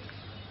တော့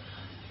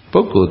ပု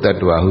ဂ္ဂိုလ်တ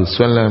attva ဟု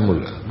ဆွဲလန်းမှု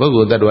လားပုဂ္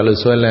ဂိုလ်တ attva လို့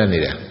ဆွဲလန်းနေ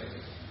တာ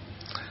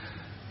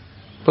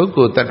ပုဂ္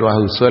ဂိုလ်တ attva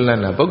ဟုဆွဲလ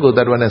န်းတာပုဂ္ဂိုလ်တ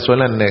attva နဲ့ဆွဲ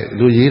လန်းတဲ့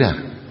လူရေးတာ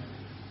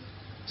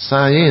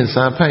စာရင်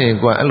စာဖတ်ရင်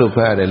ကွာအဲ့လိုဖ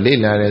တ်ရတယ်လေ့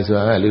လာတယ်ဆို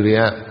တာကလူတွေ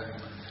က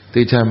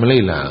သေချာမ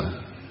လေ့လာ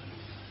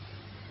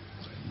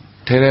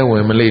ထဲထဲဝ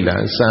င်မလေ့လာ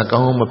စာကော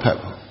င်းမဖတ်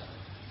ဘူး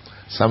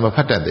စာမဖ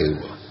တ်တတ်သေးဘူး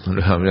ပေါ့ဘယ်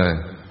လိုပြောလဲ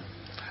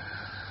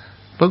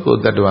ပုဂ္ဂို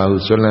လ်တ attva ဟု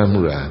ဆွဲလန်းမှု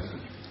လား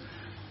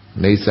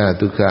နေသ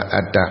ဒုက္ခအ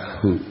တ္တ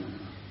ဟု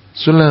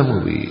ဆွဲလန်းမှု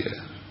ပြီ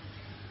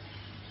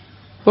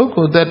ပုဂ္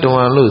ဂိုလ်တ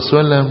attva လို့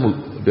ဆွဲလန်းမှု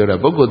ပြောတာ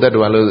ပုဂ္ဂိုလ်တ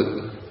attva လို့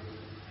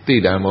သိ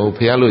တာမဟုတ်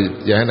ဘုရားလို့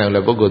ရဟန္တာလ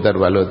ည်းပုဂ္ဂိုလ်တ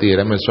attva လို့သိရ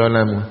တယ်မဆွဲလ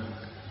န်းဘူး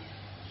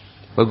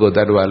ပုဂ္ဂိုလ်တ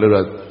attva လို့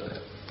တော့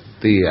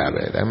သိရ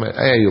ပဲဒါပေမဲ့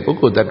အဲ့ရပုဂ္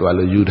ဂိုလ်တ attva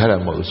လို့ယူထားတာ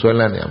မဟုတ်ဆွဲ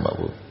လန်းနေမှာမ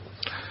ဟုတ်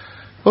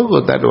ပု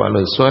ဂ္ဂိုလ်တ attva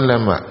လို့ဆွဲလ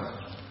န်းမှ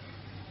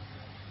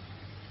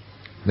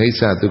နေ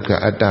သဒုက္ခ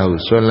အတ္တဟု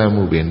ဆွဲလန်း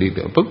မှုပင်ဒီ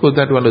ပုဂ္ဂိုလ်တ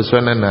attva လို့ဆွဲ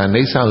လန်းတာ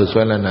နေသဟု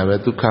ဆွဲလန်းတာပဲ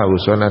ဒုက္ခဟု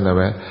ဆွဲလန်းတာ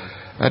ပဲ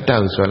အတ္တ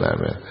ဟုဆွဲလန်း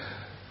ပဲ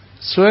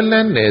ဆွဲလ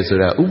န်းတယ်ဆို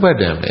တာဥပ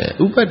ဒံပဲ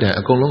ဥပဒံ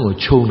အကုန်လုံးကို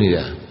ခြုံနေ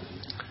တာ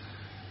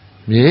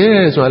မြဲ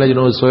ဆိုတာလည်းကျွန်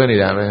တော်ဆွဲနေ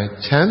တာပဲ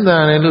ချမ်းသာ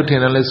တယ်လို့ထင်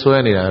တယ်လည်းဆွဲ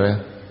နေတာပဲ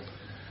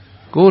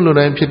ကိုယ်လို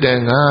တိုင်းဖြစ်တဲ့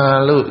ငါ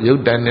လို့ရု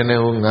ပ်တန်နေ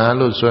ဟိုငါ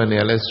လို့ဆွဲနေ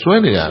ရလဲဆွဲ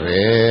နေတာ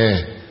ပဲ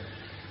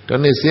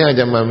တော့နေ့ဆရာ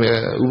ကြမှာ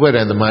ဥပ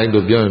ဒံသမိုင်း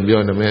လို့ပြောရင်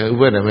ပြောနေမယ်ဥ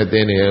ပဒံပဲတ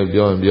င်းနေရ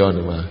ပြောရင်ပြော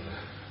နေမှာ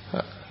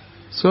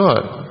ဆိုတော့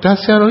ဒါ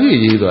ဆရာတော်ကြီး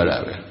ရေးသွားတာ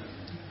ပဲ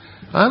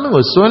အားလုံး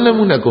ကိုဆွဲလန်း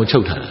မှုနဲ့ကုန်ချု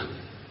ပ်ထားတာ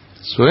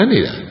ဆွဲနေ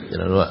တာကျွန်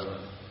တော်တို့က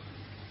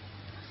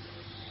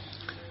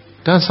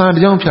ဒါစာတ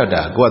ကြောင်ဖြတ်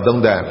တာကိုက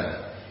သုံးသပ်တယ်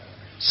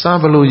စာ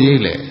ဘလို့ရေး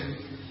လဲ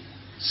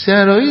ဆရာ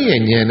တော်ကြီး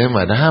ရဲ့ဉာဏ်ထဲ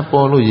မှာဒါ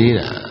ပေါ်လို့ရေး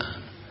တာ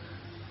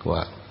ကို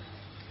က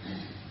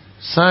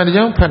စာတ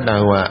ကြောင်ဖတ်တာ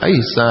ကအဲ့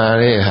ဒီစာ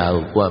တဲ့ဟာ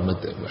ကိုကို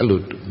ကအဲ့လို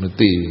မ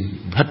သိ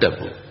ဖတ်တတ်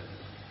ဘူး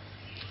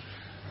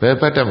ဘယ်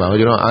ဖတ်တတ်မှာ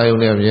ကျွန်တော်အာယုန်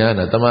နဲ့မြင်ရ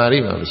တာတမာရီ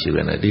မှမရှိ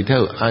ပဲနဲ့ဒီထ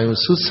က်အာယုန်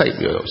ဆုစိုက်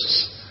ပြီးတော့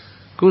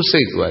ကိုယ်စိ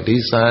တ်ကဒီ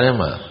စာထဲ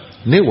မှာ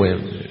နစ်ဝင်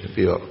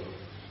ပြီးတော့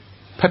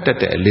ဖတ်တတ်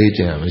တဲ့အလေး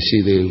ကျန်မရှိ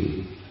သေး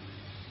ဘူး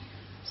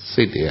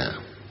စိတ်တရား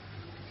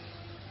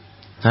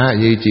ဒါအ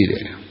ရေးကြီးတ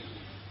ယ်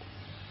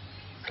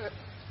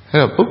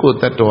အဲ့တော့ပုဂ္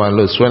ဂိုလ်တ attva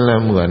လို့ဆွဲလ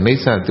န်းမှုကနေ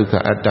သဒုက္ခ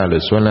အတ္တ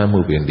လို့ဆွဲလန်းမှု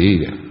ပင်ဒီ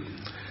တဲ့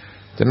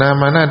တဏ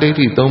မာနဒိဋ္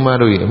ဌိ၃ပါး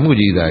တို့၏အမှု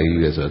ကြီးသာကြီး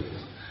ပဲဆို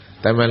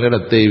တမန်လည်း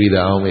တော့သေပြီး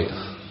သားအောင်မေ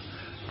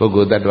ပုဂ္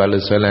ဂိုလ်တ attva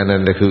လို့ဆွဲလန်းတဲ့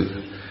တစ်ခု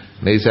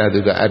နေသဒု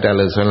က္ခအတ္တ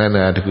လို့ဆွဲလန်း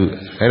တဲ့တစ်ခု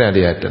အဲ့ဒါ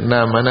တွေကတဏ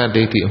မာန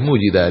ဒိဋ္ဌိအမှု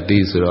ကြီးသာဒီ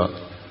ဆိုတော့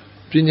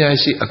ပညာ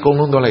ရှိအကုန်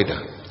လုံးသွားလိုက်တာ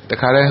တ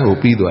ခါတည်းဟို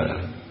ပြီးသွားတာ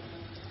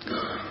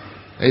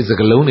အဲ့စ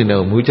ကလုံးနေ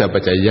တော့မူးချပ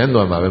တ်ချရမ်း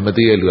သွားမှာပဲမ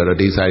သိတဲ့လူကတော့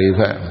ဒီစာရီ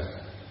ဖတ်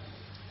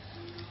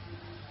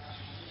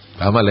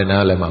ဘာမှလည်း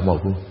နားလည်းမဟု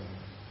တ်ဘူး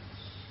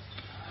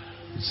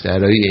ဆရာ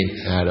တော်ကြီး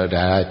ကတော့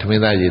ဒါထမ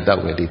င်းသားရေတော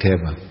က်ပဲဒီထဲ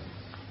မှာ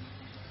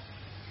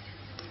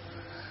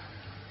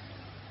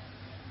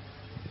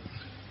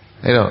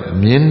အဲ့တော့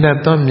မြင်တတ်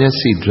သောမျက်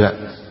စိဓာတ်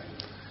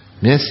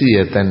မျက်စိ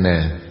ရဲ့တဏ္ဍာ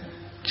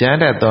ကြား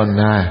တတ်သော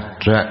နား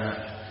ဓာတ်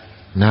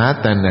နား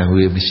တဏ္ဍာဟူ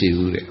မရှိ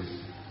ဘူးတဲ့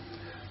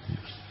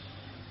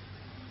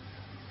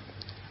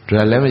ဓ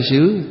Dra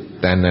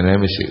Lemishu, than an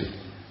emishu.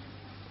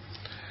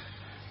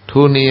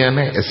 Tony and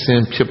a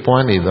sim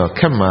chipwani, the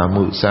Kama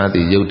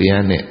Musadi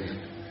Yodiane.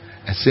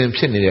 A sim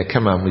chinny, a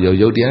Kama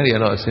Yodiane,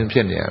 or a sim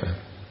chinny.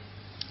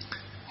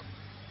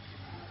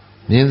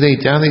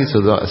 Ninze Jani so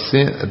the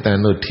sin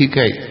than no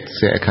tika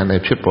say a kind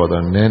of chip or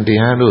the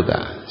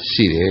Nandianuda.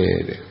 She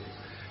did.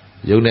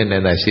 Yonan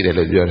and I see the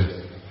Lord.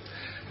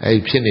 I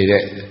pinny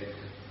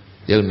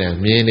Yonan,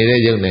 me,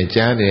 Yonan,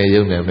 Johnny,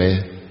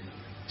 Yonan,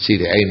 see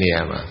the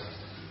Aniama.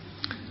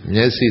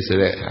 Nessie said,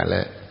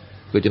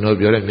 which you know,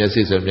 your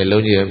message of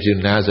Melonia, you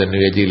Naz and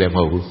Regila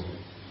Mobu.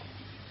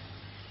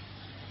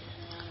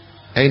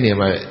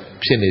 Aniama,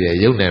 pinny,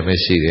 Yonan,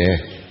 she there.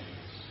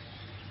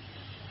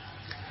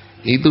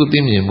 Itu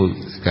timmu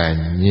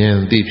kan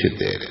nyan ti phit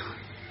der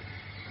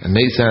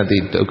anaisa ti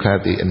dukha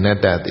ti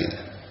anatta ti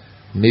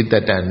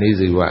nitata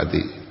nisiwa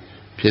ti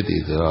phit ti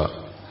so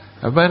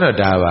a pan do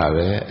da ba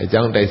be a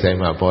chaung tai sai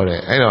ma pho der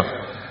ai do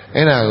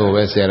ai da ko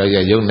be sia lo ya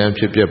yong nan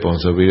phit pyet pon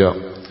so pi do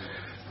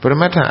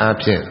paramattha a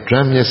phit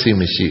dram myasi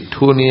mashi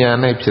tho niya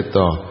nai phit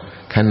tho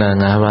khanda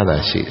 5 ပါးသာ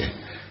ရှိတယ်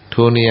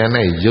tho niya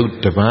nai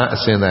yuk 1 ပါးအ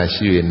စဉ်သာ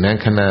ရှိ၍နာ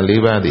ခန္ဓာ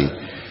 4 ပါးသည်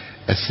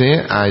အစဉ်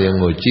အာယုံ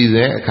ကိုကြည်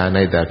စဲအခါ၌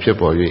သာဖြစ်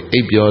ပေါ်၍အိ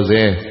ပ်ပျော်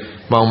စဲ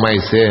မှောင်မို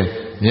က်စဲ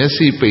မျက်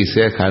စိပိတ်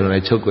စဲအခါတွ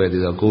င်ချုပ်ကွယ်သ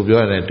ည်ဆိုကို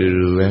ပြောတဲ့တူ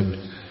တူပဲ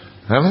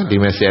ဟုတ်လားဒီ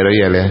မဲ့ဆရာတော်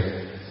ကြီးကလည်း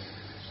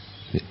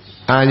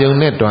အာယုံ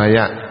နဲ့တွာရ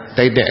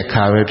တိုက်တဲ့အ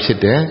ခါပဲဖြစ်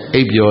တယ်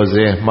အိပ်ပျော်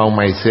စဲမှောင်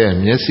မိုက်စဲ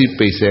မျက်စိ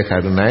ပိတ်စဲအခါ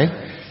တွင်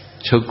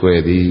ချုပ်ကွယ်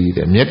သည်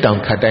တဲ့မျက်တောင်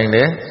ခတ်တိုင်းလ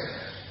ည်း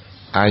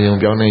အာယုံ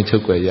ပြောင်းတိုင်းချု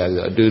ပ်ကွယ်ရ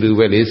ဆိုအတူတူ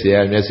ပဲလေဆရာ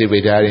မျက်စိပိ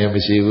တ်ထားရင်မ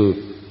ရှိဘူး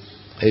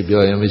အိပ်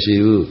ပျော်ရင်မရှိ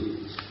ဘူး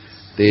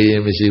တေးရ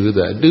င်မရှိဘူး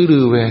ဆိုအတူတူ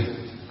ပဲ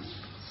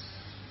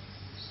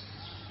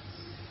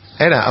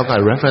အဲ့ဒါအောက်က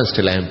reference ထ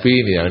လိုက်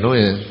ပြီးနေရတော့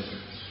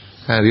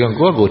အဲဒီက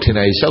ကိုယ့်ကိုထင်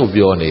တိုင်းရှောက်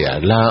ပြောနေရ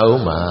လာအော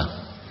င်မှာ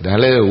ဒါ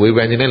လည်းဝေဖ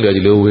န်ခြင်းနဲ့လွယ်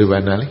ကြီးလို့ဝေဖ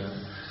န်တာလေ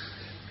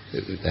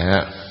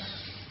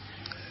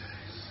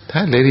ဒါ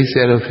လေဒီဆ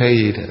ရာတို့ဖဲ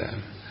ရေးထားတာ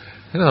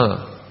အဲ့တော့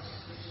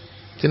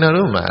ကျွန်တော်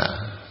တို့မှာ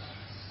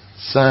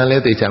စာလ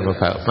ည်းသိချင်မှာ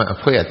ဖတ်အ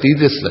ဖွဲကတီး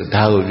သစ်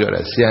ဒါကိုပြော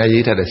တာဆရာ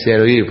ရေးထားတယ်ဆရာ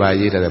တို့ရေးပါ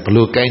ရေးထားတယ်ဘ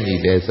လို့ကိုင်းညီ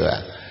လဲဆိုတာ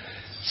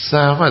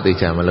စာမှသိ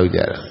ချင်မလုပ်ကြ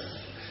တာ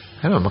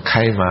အဲ့တော့မ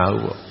ခိုင်းပါ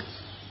ဘူးပေါ့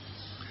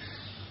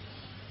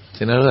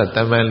ကျွန်တော်တို့ကတ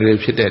မန်တွေ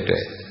ဖြစ်တဲ့အတွ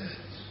က်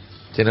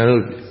ကျွန်တော်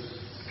တို့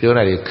ပြော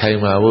တာတွေခိုင်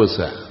မာဖို့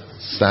ဆိုတာ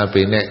စာ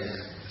ပေနဲ့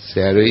ဆ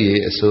ရာတို့ရေ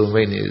အစိုး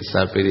မိတ်နေ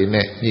စာပေတွေ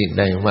နဲ့ညှိ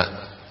နှိုင်းမှ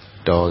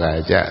တော်ကြ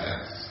ကြ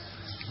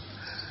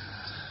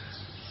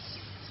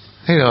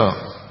အဲ့တော့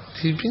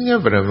ဒီပညာ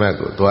ပရမတ်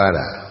ကိုသွား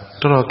တာ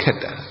တော်တော်ခက်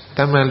တာတ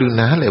မန်လူ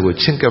နားလည်းကို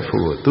ချင်းကပ်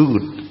ဖို့သူ့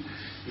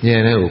ဉာ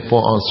ဏ်နဲ့ကို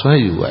ပေါ်အောင်ဆွဲ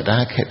ယူတာဒါ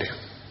ခက်တယ်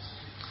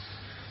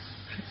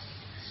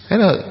အဲ့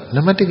တော့နံ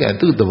ပါတ်1က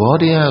သူ့သဘော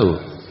တရားကို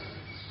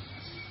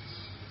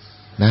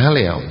နားလ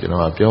ည်အောင်ကျွန်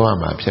တော်ပြောရ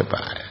မှာဖြစ်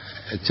ပါတယ်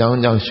အကြောင်း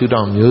ကြောင့်ရှု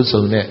ထောင့်မျိုး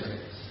စုံနဲ့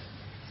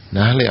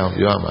နားလည်အောင်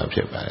ပြောရမှာဖြ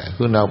စ်ပါတယ်အ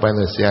ခုနောက်ပိုင်း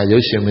ဆိုဆရာရု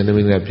ပ်ရှင်မင်းသ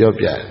မီးနဲ့ပြော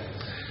ပြတယ်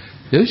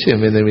ရုပ်ရှင်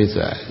မင်းသမီး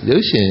ဆိုတာရု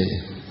ပ်ရှင်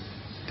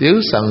တရု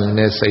ပ်ဆောင်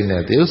တဲ့စိတ်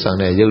နဲ့တရုပ်ဆောင်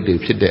တဲ့ရုပ်တွေ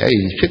ဖြစ်တဲ့အဲ့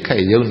ဒီဖြစ်ခို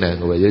က်ရုပ်နာ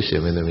ကိုပဲရုပ်ရှ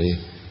င်မင်းသမီး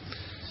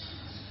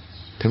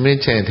ထမင်း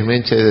ချက်ထမ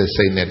င်းချက်တဲ့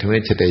စိတ်နဲ့ထမ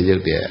င်းချက်တဲ့ရု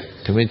ပ်တွေ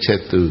ထမင်းချက်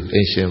သူအ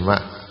င်ရှင်မ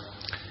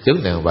ရု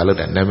ပ်နာကိုဘာလို့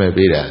တာနာမည်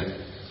ပေးတာ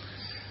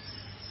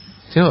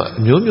ကျွန်တော်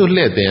မျိုးမျိုး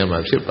လှည့်တင်ရမှာ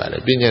ဖြစ်ပါတ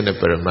ယ်ပညာနဲ့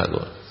ပရမတ်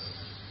ကို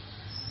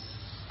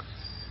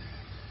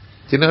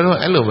ကျွန်တော်တို့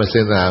အဲ့လိုမစ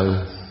င်စားဘူး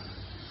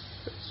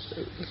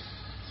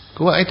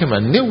ကိုကအဲ့ထက်မှ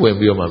နစ်ဝင်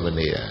ပြီးတော့မှမ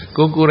နေရ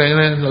ကိုယ်တိုင်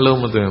လည်းနှလုံး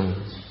မသွင်းဘူး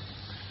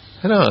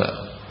အဲ့တော့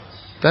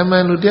တမ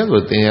န်လူတယောက်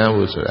ကိုသင်ရ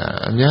ဖို့ဆိုတာ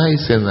အများ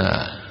ကြီးစဉ်းစား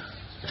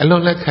အ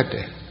လုံးလက်ခတ်တ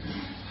ယ်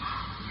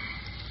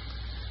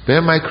ဘ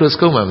ယ်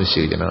microscope မှမ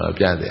ရှိကျွန်တော်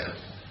ပြတယ်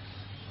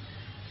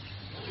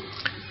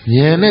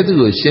ဉာဏ်နဲ့သူ့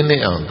ကိုရှင်းနေ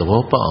အောင်သ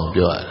ဘောပေါက်အောင်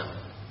ပြောရတာ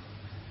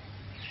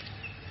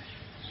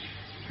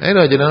အဲ့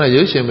တော့ကျွန်တော်က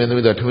ရုပ်ရှင်မင်းသ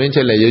မီးတော့ထမင်းချ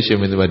က်လက်ရုပ်ရှင်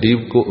မင်းသမီးဒီ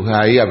ကိုဟာ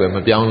ကြီးကပဲမ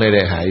ပြောင်းလဲ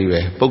တဲ့ဟာကြီး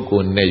ပဲပုပ်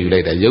ကိုနဲ့ယူလို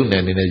က်တာရုပ်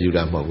နဲ့နေနဲ့ယူ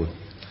တာမဟုတ်ဘူး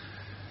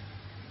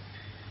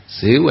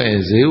ဈေးဝယ်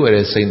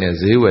တဲ့စိတ်နဲ့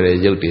ဈေးဝယ်တဲ့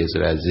ရုပ်တွေဆို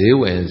တာဈေး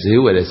ဝယ်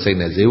တဲ့စိတ်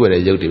နဲ့ဈေးဝယ်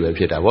တဲ့ရုပ်တွေပဲ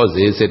ဖြစ်တာဗော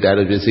ဈေးစစ်တာ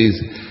တို့ပစ္စည်း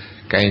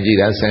ကင်ကြည့်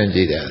တာစမ်းကြ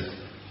ည့်တာ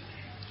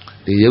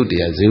ဒီရုပ်တွေ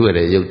ကဈေးဝယ်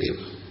တဲ့ရုပ်တွေ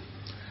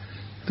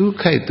သူ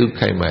ခို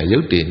က်မှရု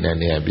ပ်တွေနဲ့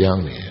နေပြော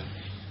င်းနေတယ်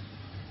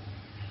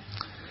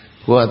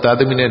ကိုကသာသ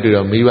မီနဲ့တွေ့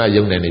တော့မိဘ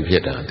ယုံနေနေဖြ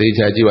စ်တာတေ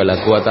ချာကြည့်ပါလား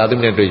ကိုကသာသ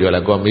မီနဲ့တွေ့ကြ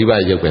လားကိုကမိဘ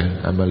ယုတ်ပဲ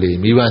အမလီ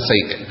မိဘစိ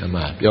တ်အမ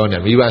ပြောနေ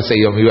မိဘစိ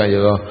တ်ရောမိဘယုတ်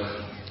ရော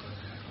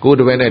ကို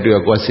တပည့်နဲ့တွေ့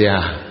တော့ကိုဆရာ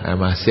အ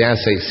မဆရာ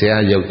စိတ်ဆရာ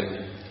ယုတ်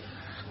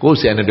ကို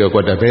ဆရာနဲ့တွေ့တော့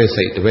ကိုတပည့်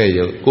စိတ်တပည့်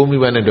ယုတ်ကိုမိ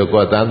ဘနဲ့တွေ့တော့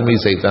ကိုသာသမီ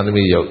စိတ်သာသ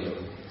မီယုတ်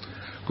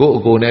ကိုအ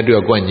ကိုနဲ့တွေ့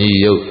တော့ကိုညီ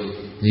ယုတ်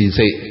ညီ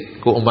စိတ်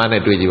ကိုအမ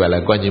နဲ့တွေ့ကြပါ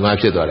လားကိုညီမ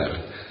ဖြစ်သွားတာ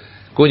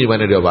ကိုညီမ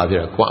နဲ့တွေ့တော့ဘာဖြစ်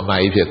လဲကိုအမ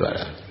ကြီးဖြစ်သွား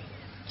တာ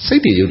စိ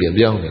တ်တွေယုတ်တွေ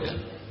ပြောင်းနေတာ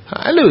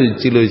အဲ့လို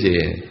ကြည့်လို့ရှိရ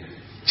င်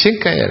ချင်း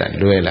ကပ်ရတာ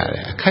လွယ်လာတ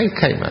ယ်အခို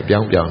က်မှပြော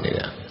င်းနေ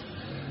တာ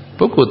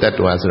ပုဂ္ဂိုလ်တ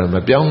attva ဆိုတော့မ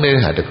ပြောင်းတဲ့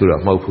ဟာတခု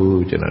တော့မဟုတ်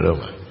ဘူးကျွန်တော်တို့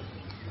မှာ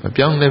မ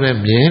ပြောင်းလည်းပဲ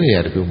မြဲနေ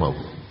တာတခုမဟုတ်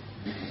ဘူး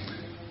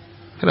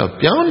အဲ့တော့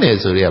ပြောင်းတယ်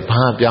ဆိုရင်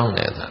ဘာပြောင်း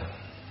လဲဆိုတာ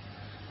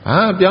ဘာ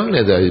ပြောင်း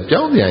လဲဆိုရင်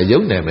ပြောင်းပြန်ရု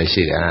ပ်နယ်မ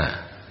ရှိတာ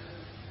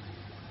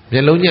မျ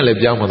က်လုံးညက်လည်း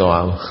ပြောင်းမ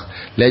သွားဘူး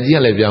လက်ကြီးက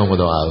လည်းပြောင်းမ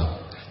သွားဘူး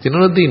ကျွန်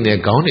တော်တို့သိနေ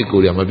ခေါင်းတွေကို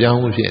ယ်ရမပြောင်း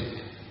ဘူးဖြစ်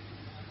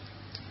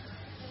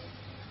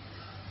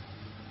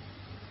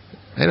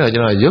အဲ့တော့ကျွ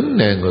န်တော်ယုံ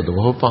နံကိုသ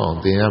ဘောပေါက်အောင်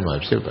သင်ရမှာ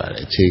ဖြစ်ပါတ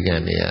ယ်အခြေခံ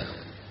တွေက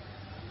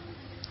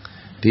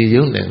ဒီ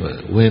ယုံနံကို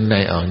ဝင်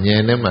နိုင်အောင်ဉာ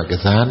ဏ်နဲ့မှက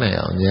စားနိုင်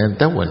အောင်ဉာဏ်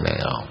သက်ဝင်နို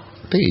င်အောင်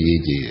သိအ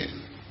ရေးကြီးတယ်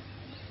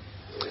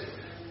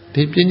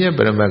ဒီပညာပ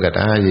ရမတ်ကတ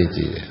အားအရေး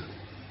ကြီးတယ်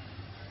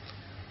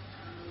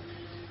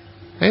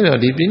အဲ့တော့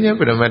ဒီပညာ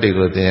ပရမတ်တွေ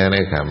ကိုသင်ရ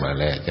တဲ့အခါမှာ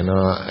လဲကျွန်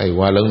တော်အဲ့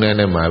ဝါလုံး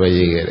နဲ့မှာပဲ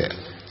ရေးခဲ့တယ်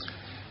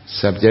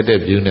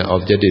subjective view နဲ့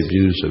objective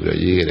view ဆိုပြီး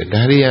ရေးခဲ့တယ်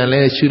ဒါတွေကလ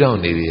ည်းရှုထော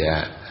င့်နေတွေက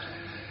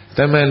တ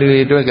မန်လူတွေ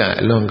အတွက်က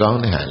အလွန်ကောင်း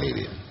တဲ့ဟာလေး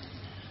တွေ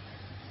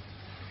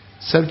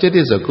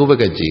subjective ဆိုကိုယ့်ဘက်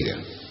ကကြည့်တယ်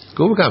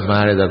ကိုယ့်ဘက်က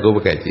မှားတယ်ဆိုကိုယ့်ဘ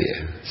က်ကကြည့်တယ်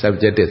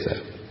subjective ဆို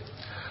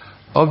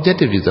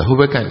objective view ဆိုဟို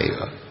ဘက်ကနေ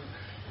ပါ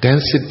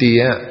density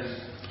က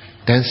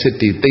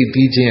density သိပ်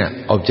သီးခြင်းက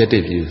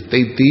objective view သိ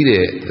ပ်သီးတ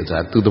ယ်ဆိုတာ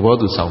သူသဘော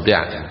သူဆောင်ပြတ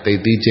ယ်သိပ်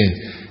သီးခြင်း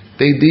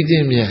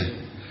မြန်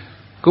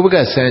ကိုယ့်ဘက်က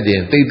စမ်းခြ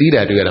င်းသိပ်သီး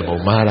တာတွေ့ရတာမဟု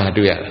တ်မှားတာ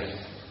တွေ့ရတယ်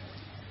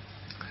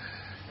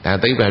ဒါ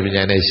သိပ္ပံပ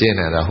ညာနဲ့ရှင်း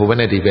နေတာဟိုဘက်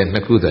နဲ့ဒီဘက်နှ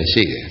စ်ခုဆို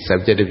ရှိတယ်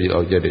subjective view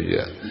objective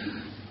view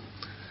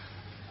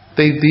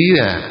သိပ်သီး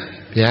တာ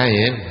ပြရ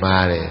င်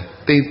မှားတယ်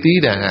သိပ်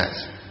သီးတာက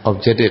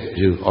objective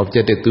view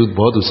objective သူ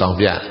ဘောသူဆောင်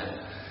ပြ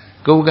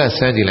ကိုယ့်ဘက်က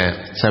စမ်းကြည့်လိုက်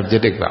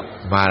subjective က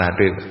မှားတာ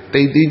တွေ့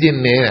သိပ်သီးခြင်း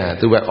နေတာ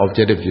သူက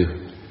objective view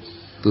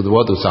သူသ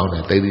ဘောသူဆောင်တ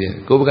ယ်သိပ်သီး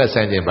ကိုယ့်ဘက်ကစ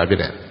မ်းခြင်းဘာဖြစ်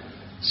လဲ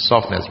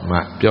softness မှာ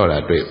ပြောတာ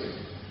တွေ့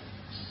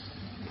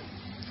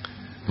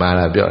မှား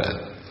တာပြောတာ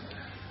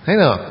အဲ့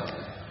တော့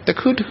တ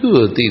ခုကို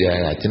သိတာ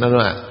ကကျွန်တော်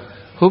တို့က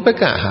ဟိုဘက်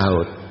ကဟာ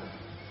ကို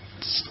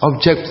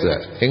object ဆို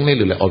အင်္ဂလိပ်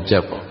လိုလဲ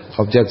object ပေါ့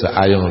object ဆို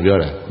အာယုံကိုပြော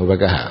တာဟိုဘက်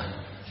ကဟာ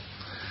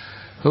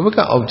ဟိုဘက်က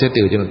object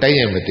တွေကိုကျွန်တော်တိုက်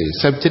ရိုက်မသိဘူး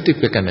subjective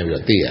ဘက်ကနေပြီး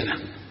တော့သိရတာ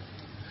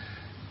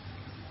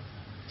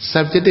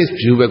subjective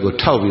view ဘက်ကို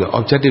ထောက်ပြီးတော့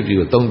objective view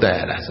ကိုသုံးသပ်ရ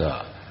တာဆို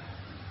တော့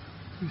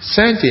စ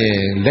မ်းကျင်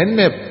လက်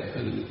နဲ့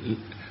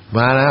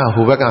မှားတာ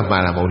ဟိုဘက်က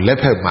မှားတာမဟုတ်လက်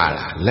ဖက်မှား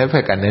တာလက်ဖ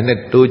က်ကနည်းန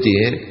ည်းတိုးကျ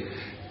င်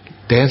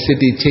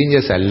density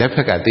changes ဆိုလက်ဖ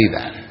က်ကသိ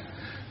တာ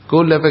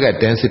ကိုယ်လက်ဘက်က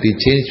density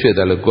change ဖြစ်တ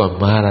ယ်လို့ကိုယ်က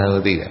မာတာ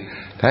လို့သိတယ်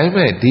ဒါပေ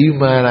မဲ့ဒီ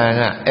မာတာ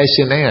က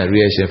action တိုင်းက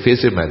reaction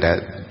face မှာဒါ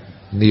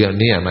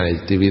နေရမှာတ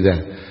ည်ပြီး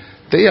သား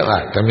တယော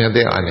က်ကဓမ္မတ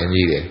ယောက်အနေ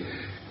ကြီးတယ်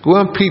ကို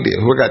ယ်ကဖိတယ်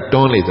ဟိုဘက်က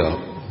တွန်းလိုက်တော့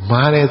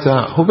မာတယ်ဆို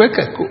တော့ဟိုဘက်က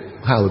ကို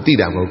ဟာကိုသိ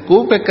တာမဟုတ်ကို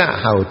ယ်ဘက်က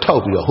ဟာကိုထော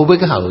က်ပြီးတော့ဟိုဘက်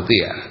ကဟာကိုသိ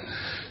ရတာ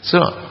ဆို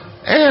တော့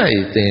အဲ့ဒီ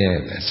သင်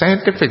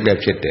scientific လည်း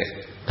ဖြစ်တယ်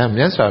ဒါ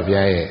မြတ်စွာဘု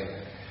ရားရဲ့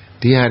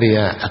ဒီဟာတွေက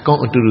အကောင်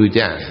အတူတူ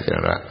ကြတယ်ကျွ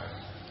န်တော်က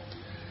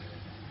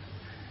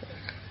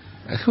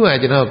အခုက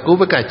ကျွန်တော်ကိုယ့်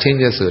ဘက်က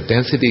changes ဆို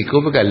density ကို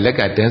ယ့်ဘက်ကလက်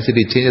က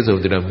density changes ဆို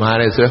ကျွန်တော်မှား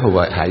တယ်ဆိုဟိုဘ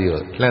က်ဟာကြီး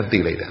ကိုလှမ်းသိ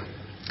လိုက်တာ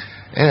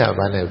အဲ့ဒါ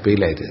ဘာနဲ့ပေး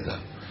လိုက်တယ်ဆို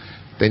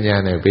တညာ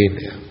နဲ့ပေးတ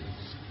ယ်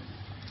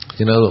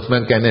ကျွန်တော်တို့မှ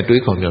န်ကန်တဲ့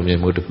တွေးခေါ်မျှော်မြင်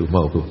မှုတခုမ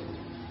ဟုတ်ဘူး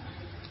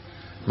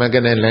မှန်က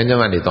န်တဲ့လမ်းကြော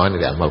င်းကနေသွားနေ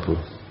တာမဟုတ်ဘူး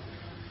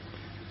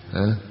ဟ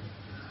မ်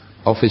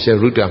official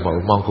route ကမဟုတ်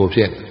မှောင်ခိုဖြ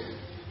စ်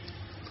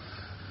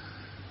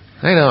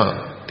အဲ့တော့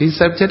ဒီ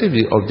subjective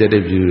view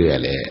objective view တွေက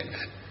လည်း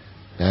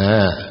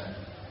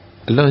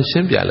အလွန်ရှ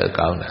င်းပြလို့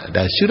ကောင်းတာ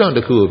ဒါရှုထောင့်တ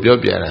စ်ခုကိုပြော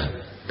ပြတာဒါ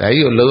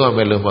ကြီးကိုလုံးဝမ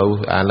ယ်လို့မဟုတ်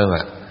ဘူးအားလုံးက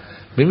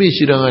မိမိ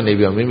ရှုထောင့်ကနေ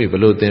ပြီးတော့မိမိဘ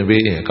ယ်လိုသင်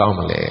ပေးရင်ကောင်းမ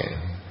လဲ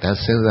ဒါ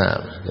စဉ်းစားရ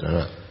မယ်ကျွန်တော်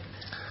တို့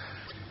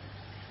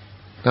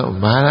တော့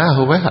မာရာ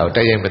ဟိုဘက်ဟာကို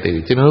တိုက်ရိုက်မသိ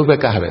ဘူးကျွန်တော်တို့ဘ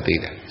က်ကပဲသိ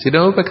တယ်ကျွန်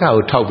တော်တို့ဘက်က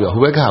ကိုထောက်ပြီး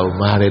ဟိုဘက်ကကို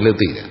မာတယ်လို့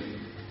သိတယ်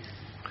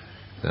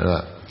ဒါ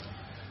တော့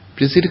ပ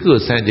စ္စည်းတစ်ခုကို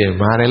စမ်းကြင်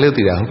မာတယ်လို့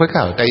သိတာဟိုဘက်က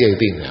ကိုတိုက်ရိုက်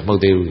သိနေတာမဟု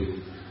တ်သေးဘူး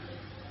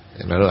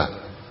ကျွန်တော်တို့က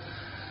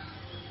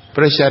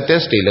pressure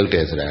test တွေလုပ်တ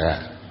ယ်ဆိုတာက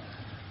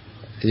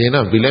အရင်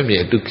တော့ဘီလက်မြေ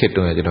အတုခစ်တု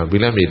န်းကကျွန်တော်ဘီ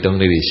လက်မြေတုံး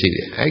လေးတွေရှိတ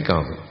ယ်အဲ့ကော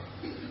င်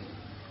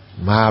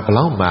မာဘ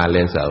လောက်မာ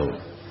လဲဆိုတော့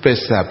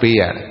pressure ပေး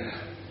ရတယ်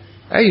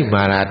အဲ့ဒီ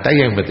မာတာတိုက်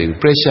ရိုက်မသိဘူး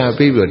pressure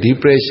ပေးပြီးတော့ဒီ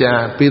pressure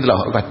ပေးတော့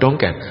အောက်ကတွန်း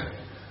ကန်တာ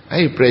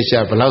အဲ့ဒီ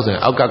pressure ဘလောက်ဆိုရ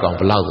င်အောက်ကကောင်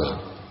ဘလောက်ဆို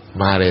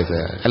မာတယ်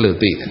ဆိုအဲ့လို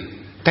သိတယ်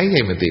တိုက်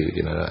ရိုက်မသိဘူး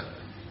ကျွန်တော်တို့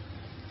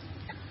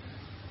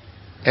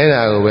အဲ့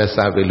ဒါကိုပဲ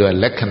စာပေလို့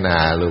လက္ခဏာ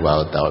လို့ပါ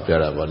တော့ပြော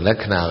တာပေါ့လက္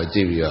ခဏာကိုကြ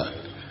ည့်ပြီးတော့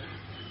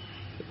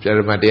ပြောရ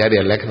မှတရားတွေ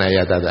လက္ခဏာရ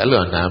တာဆိုအဲ့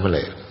လိုနားမ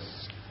လဲ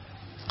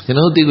ကျွန်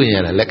တော်သိခွင့်ရ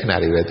တာလက္ခဏာ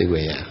တွေပဲသိခွ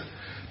င့်ရ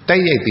တို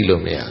က်ရိုက်သိ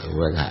လို့မရဘူး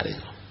ဘယ်ခါတွေ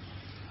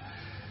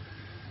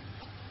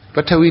ပ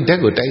ထဝီဓာတ်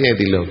ကိုတိုက်ရိုက်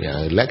သိလို့မရ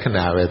ဘူးလက္ခ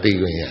ဏာပဲသိ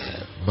ခွင့်ရ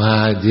မာ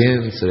ခြ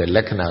င်းဆိုတဲ့လ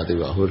က္ခဏာကိုသိ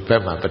ပါဟိုဘ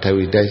က်မှာပထ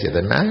ဝီဓာတ်ရှိတ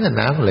ယ်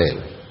နားမလဲ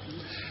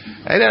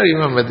အဲ့ဒါဒီ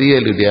မှာမသိ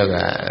တဲ့လူတယောက်က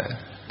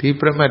ဒီ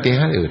ပရမတ်တ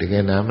ရားတွေကိုတက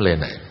ယ်နားမလဲ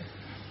နိုင်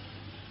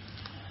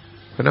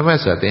ဘယ်နှမ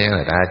ဆိုတင်ရ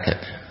တာဒါခက်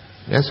တယ်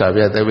မြတ်စွာဘု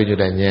ရားသဗ္ဗညု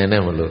တဉာဏ်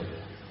နဲ့မလို့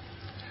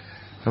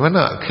ဒါမှ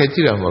တော့အခက်ကြ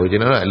ည့်တော့မဟုတ်ဘူးကျွ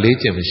န်တော်တို့အလေး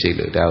ကျင့်မရှိ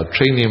လို့ဒါကို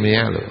training မရ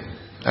လို့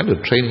အဲ့လို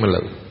train မ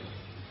လုပ်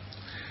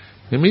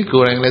မိမိ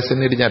ကိုယ်တိုင်လည်းစ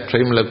နစ်တကျ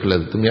train မလုပ်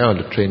လို့သူများ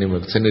က training မ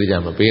စနစ်တကျ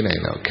မပေးနိုင်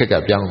တော့ခက်က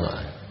ပြောင်း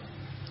သွားတယ်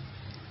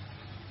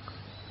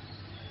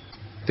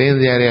သင်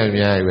စရာတွေအ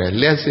များကြီးပဲ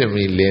လက်စစ်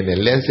မီလင်းတယ်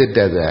လက်စစ်တ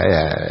က်ဆိုအဲ့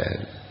ဒါ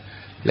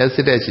လက်စ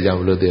စ်တက်ရှိကြမ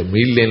လို့တည်း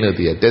မီလင်းလို့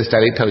တည်း tester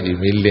လေးထောက်ကြည့်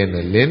မီလင်းတ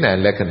ယ်လင်းတာ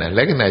လက္ခ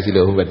ဏာရှိ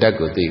လို့ဟိုဘက်တက်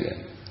ကိုသိတယ်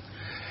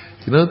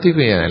ကျွန်တော်သိ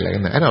ခွင့်ရတယ်လက္ခ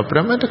ဏာအဲ့တော့ပရ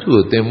မတ်တစ်ခု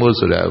ကိုသင်ဖို့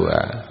ဆိုတာက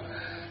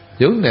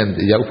ယုံနဲ့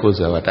ရောက်ဖို့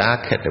ဆိုတာတအား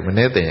ခက်တယ်မ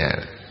နေ့တင်ရ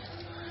တယ်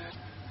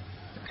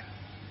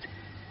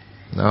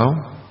နော်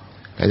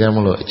ဒါကြောင့်မ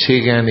လို့အခြေ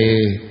ခံတွေ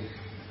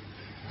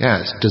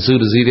တစု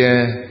တစည်းတ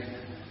ည်း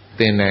သ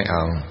င်နိုင်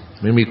အောင်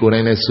မိမိကိုယ်တို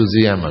င်နဲ့စူး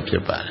စီးရမှာဖြ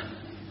စ်ပါတယ်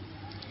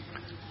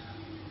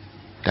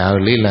ဒါ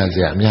ကိုလေ့လာစ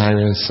ရာအများ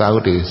ကြီးစာအု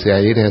ပ်တွေဆရာ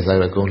ရေးတဲ့စာအု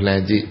ပ်အကုန်လှ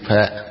န်ကြည့်ဖ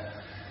တ်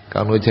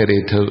ကောင်းလို့ချက်တွေ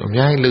ထုတ်အ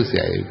များကြီးလုပ်စ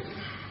ရာကြီး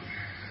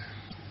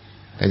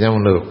ဒါကြောင့်မ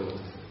လို့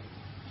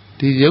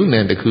ဒီယုံ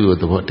နဲ့တခုကို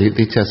သဘော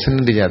ဒီချက်စန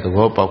စ်တကျသ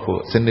ဘောပေါက်ဖို့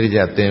စနစ်တကျ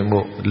သင်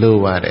ဖို့လို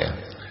ပါတယ်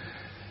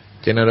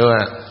ကျွန်တော်တို့က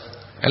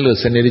အဲ့လို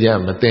စနစ်တကျ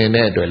မသင်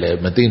တဲ့အတွက်လည်း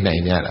မသိနို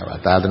င်ကြတာပါ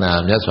သာသနာ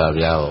မြတ်စွာ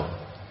ဘုရားကို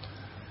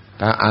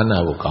ဒါအာနာ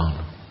ဖို့ကောင်းတ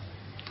ယ်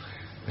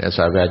မြတ်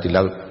စွာဘုရားဒီ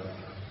လောက်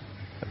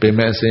အပင်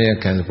မဲ့အစင်းရ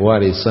ခံဘဝ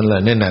တွေဆွမ်းလ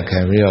န်းနေနာခံ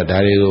ပြီးတော့ဒါ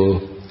တွေကို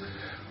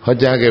ဟော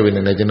ကြားခဲ့ပြီ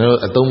နဲ့ကျွန်တော်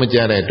တို့အသုံးမကျ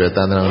တဲ့အတွက်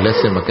သာသနာကိုလက်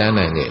ဆင့်မကမ်း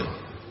နိုင်ခဲ့ဘူး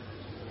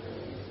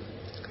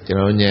ကျွန်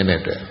တော်ညံ့တဲ့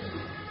အတွက်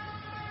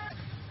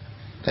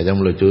ဒါကြောင့်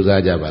မလို့ကြိုး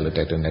စားကြပါလို့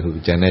တိုက်တွန်းတယ်ခု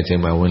ကျန်တဲ့အချိ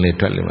န်မှာဝင်လေ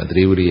ထွက်လေမှာသ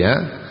တိဝိရိယ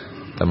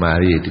သမာ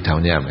ဓိတည်ထော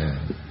င်ကြမယ်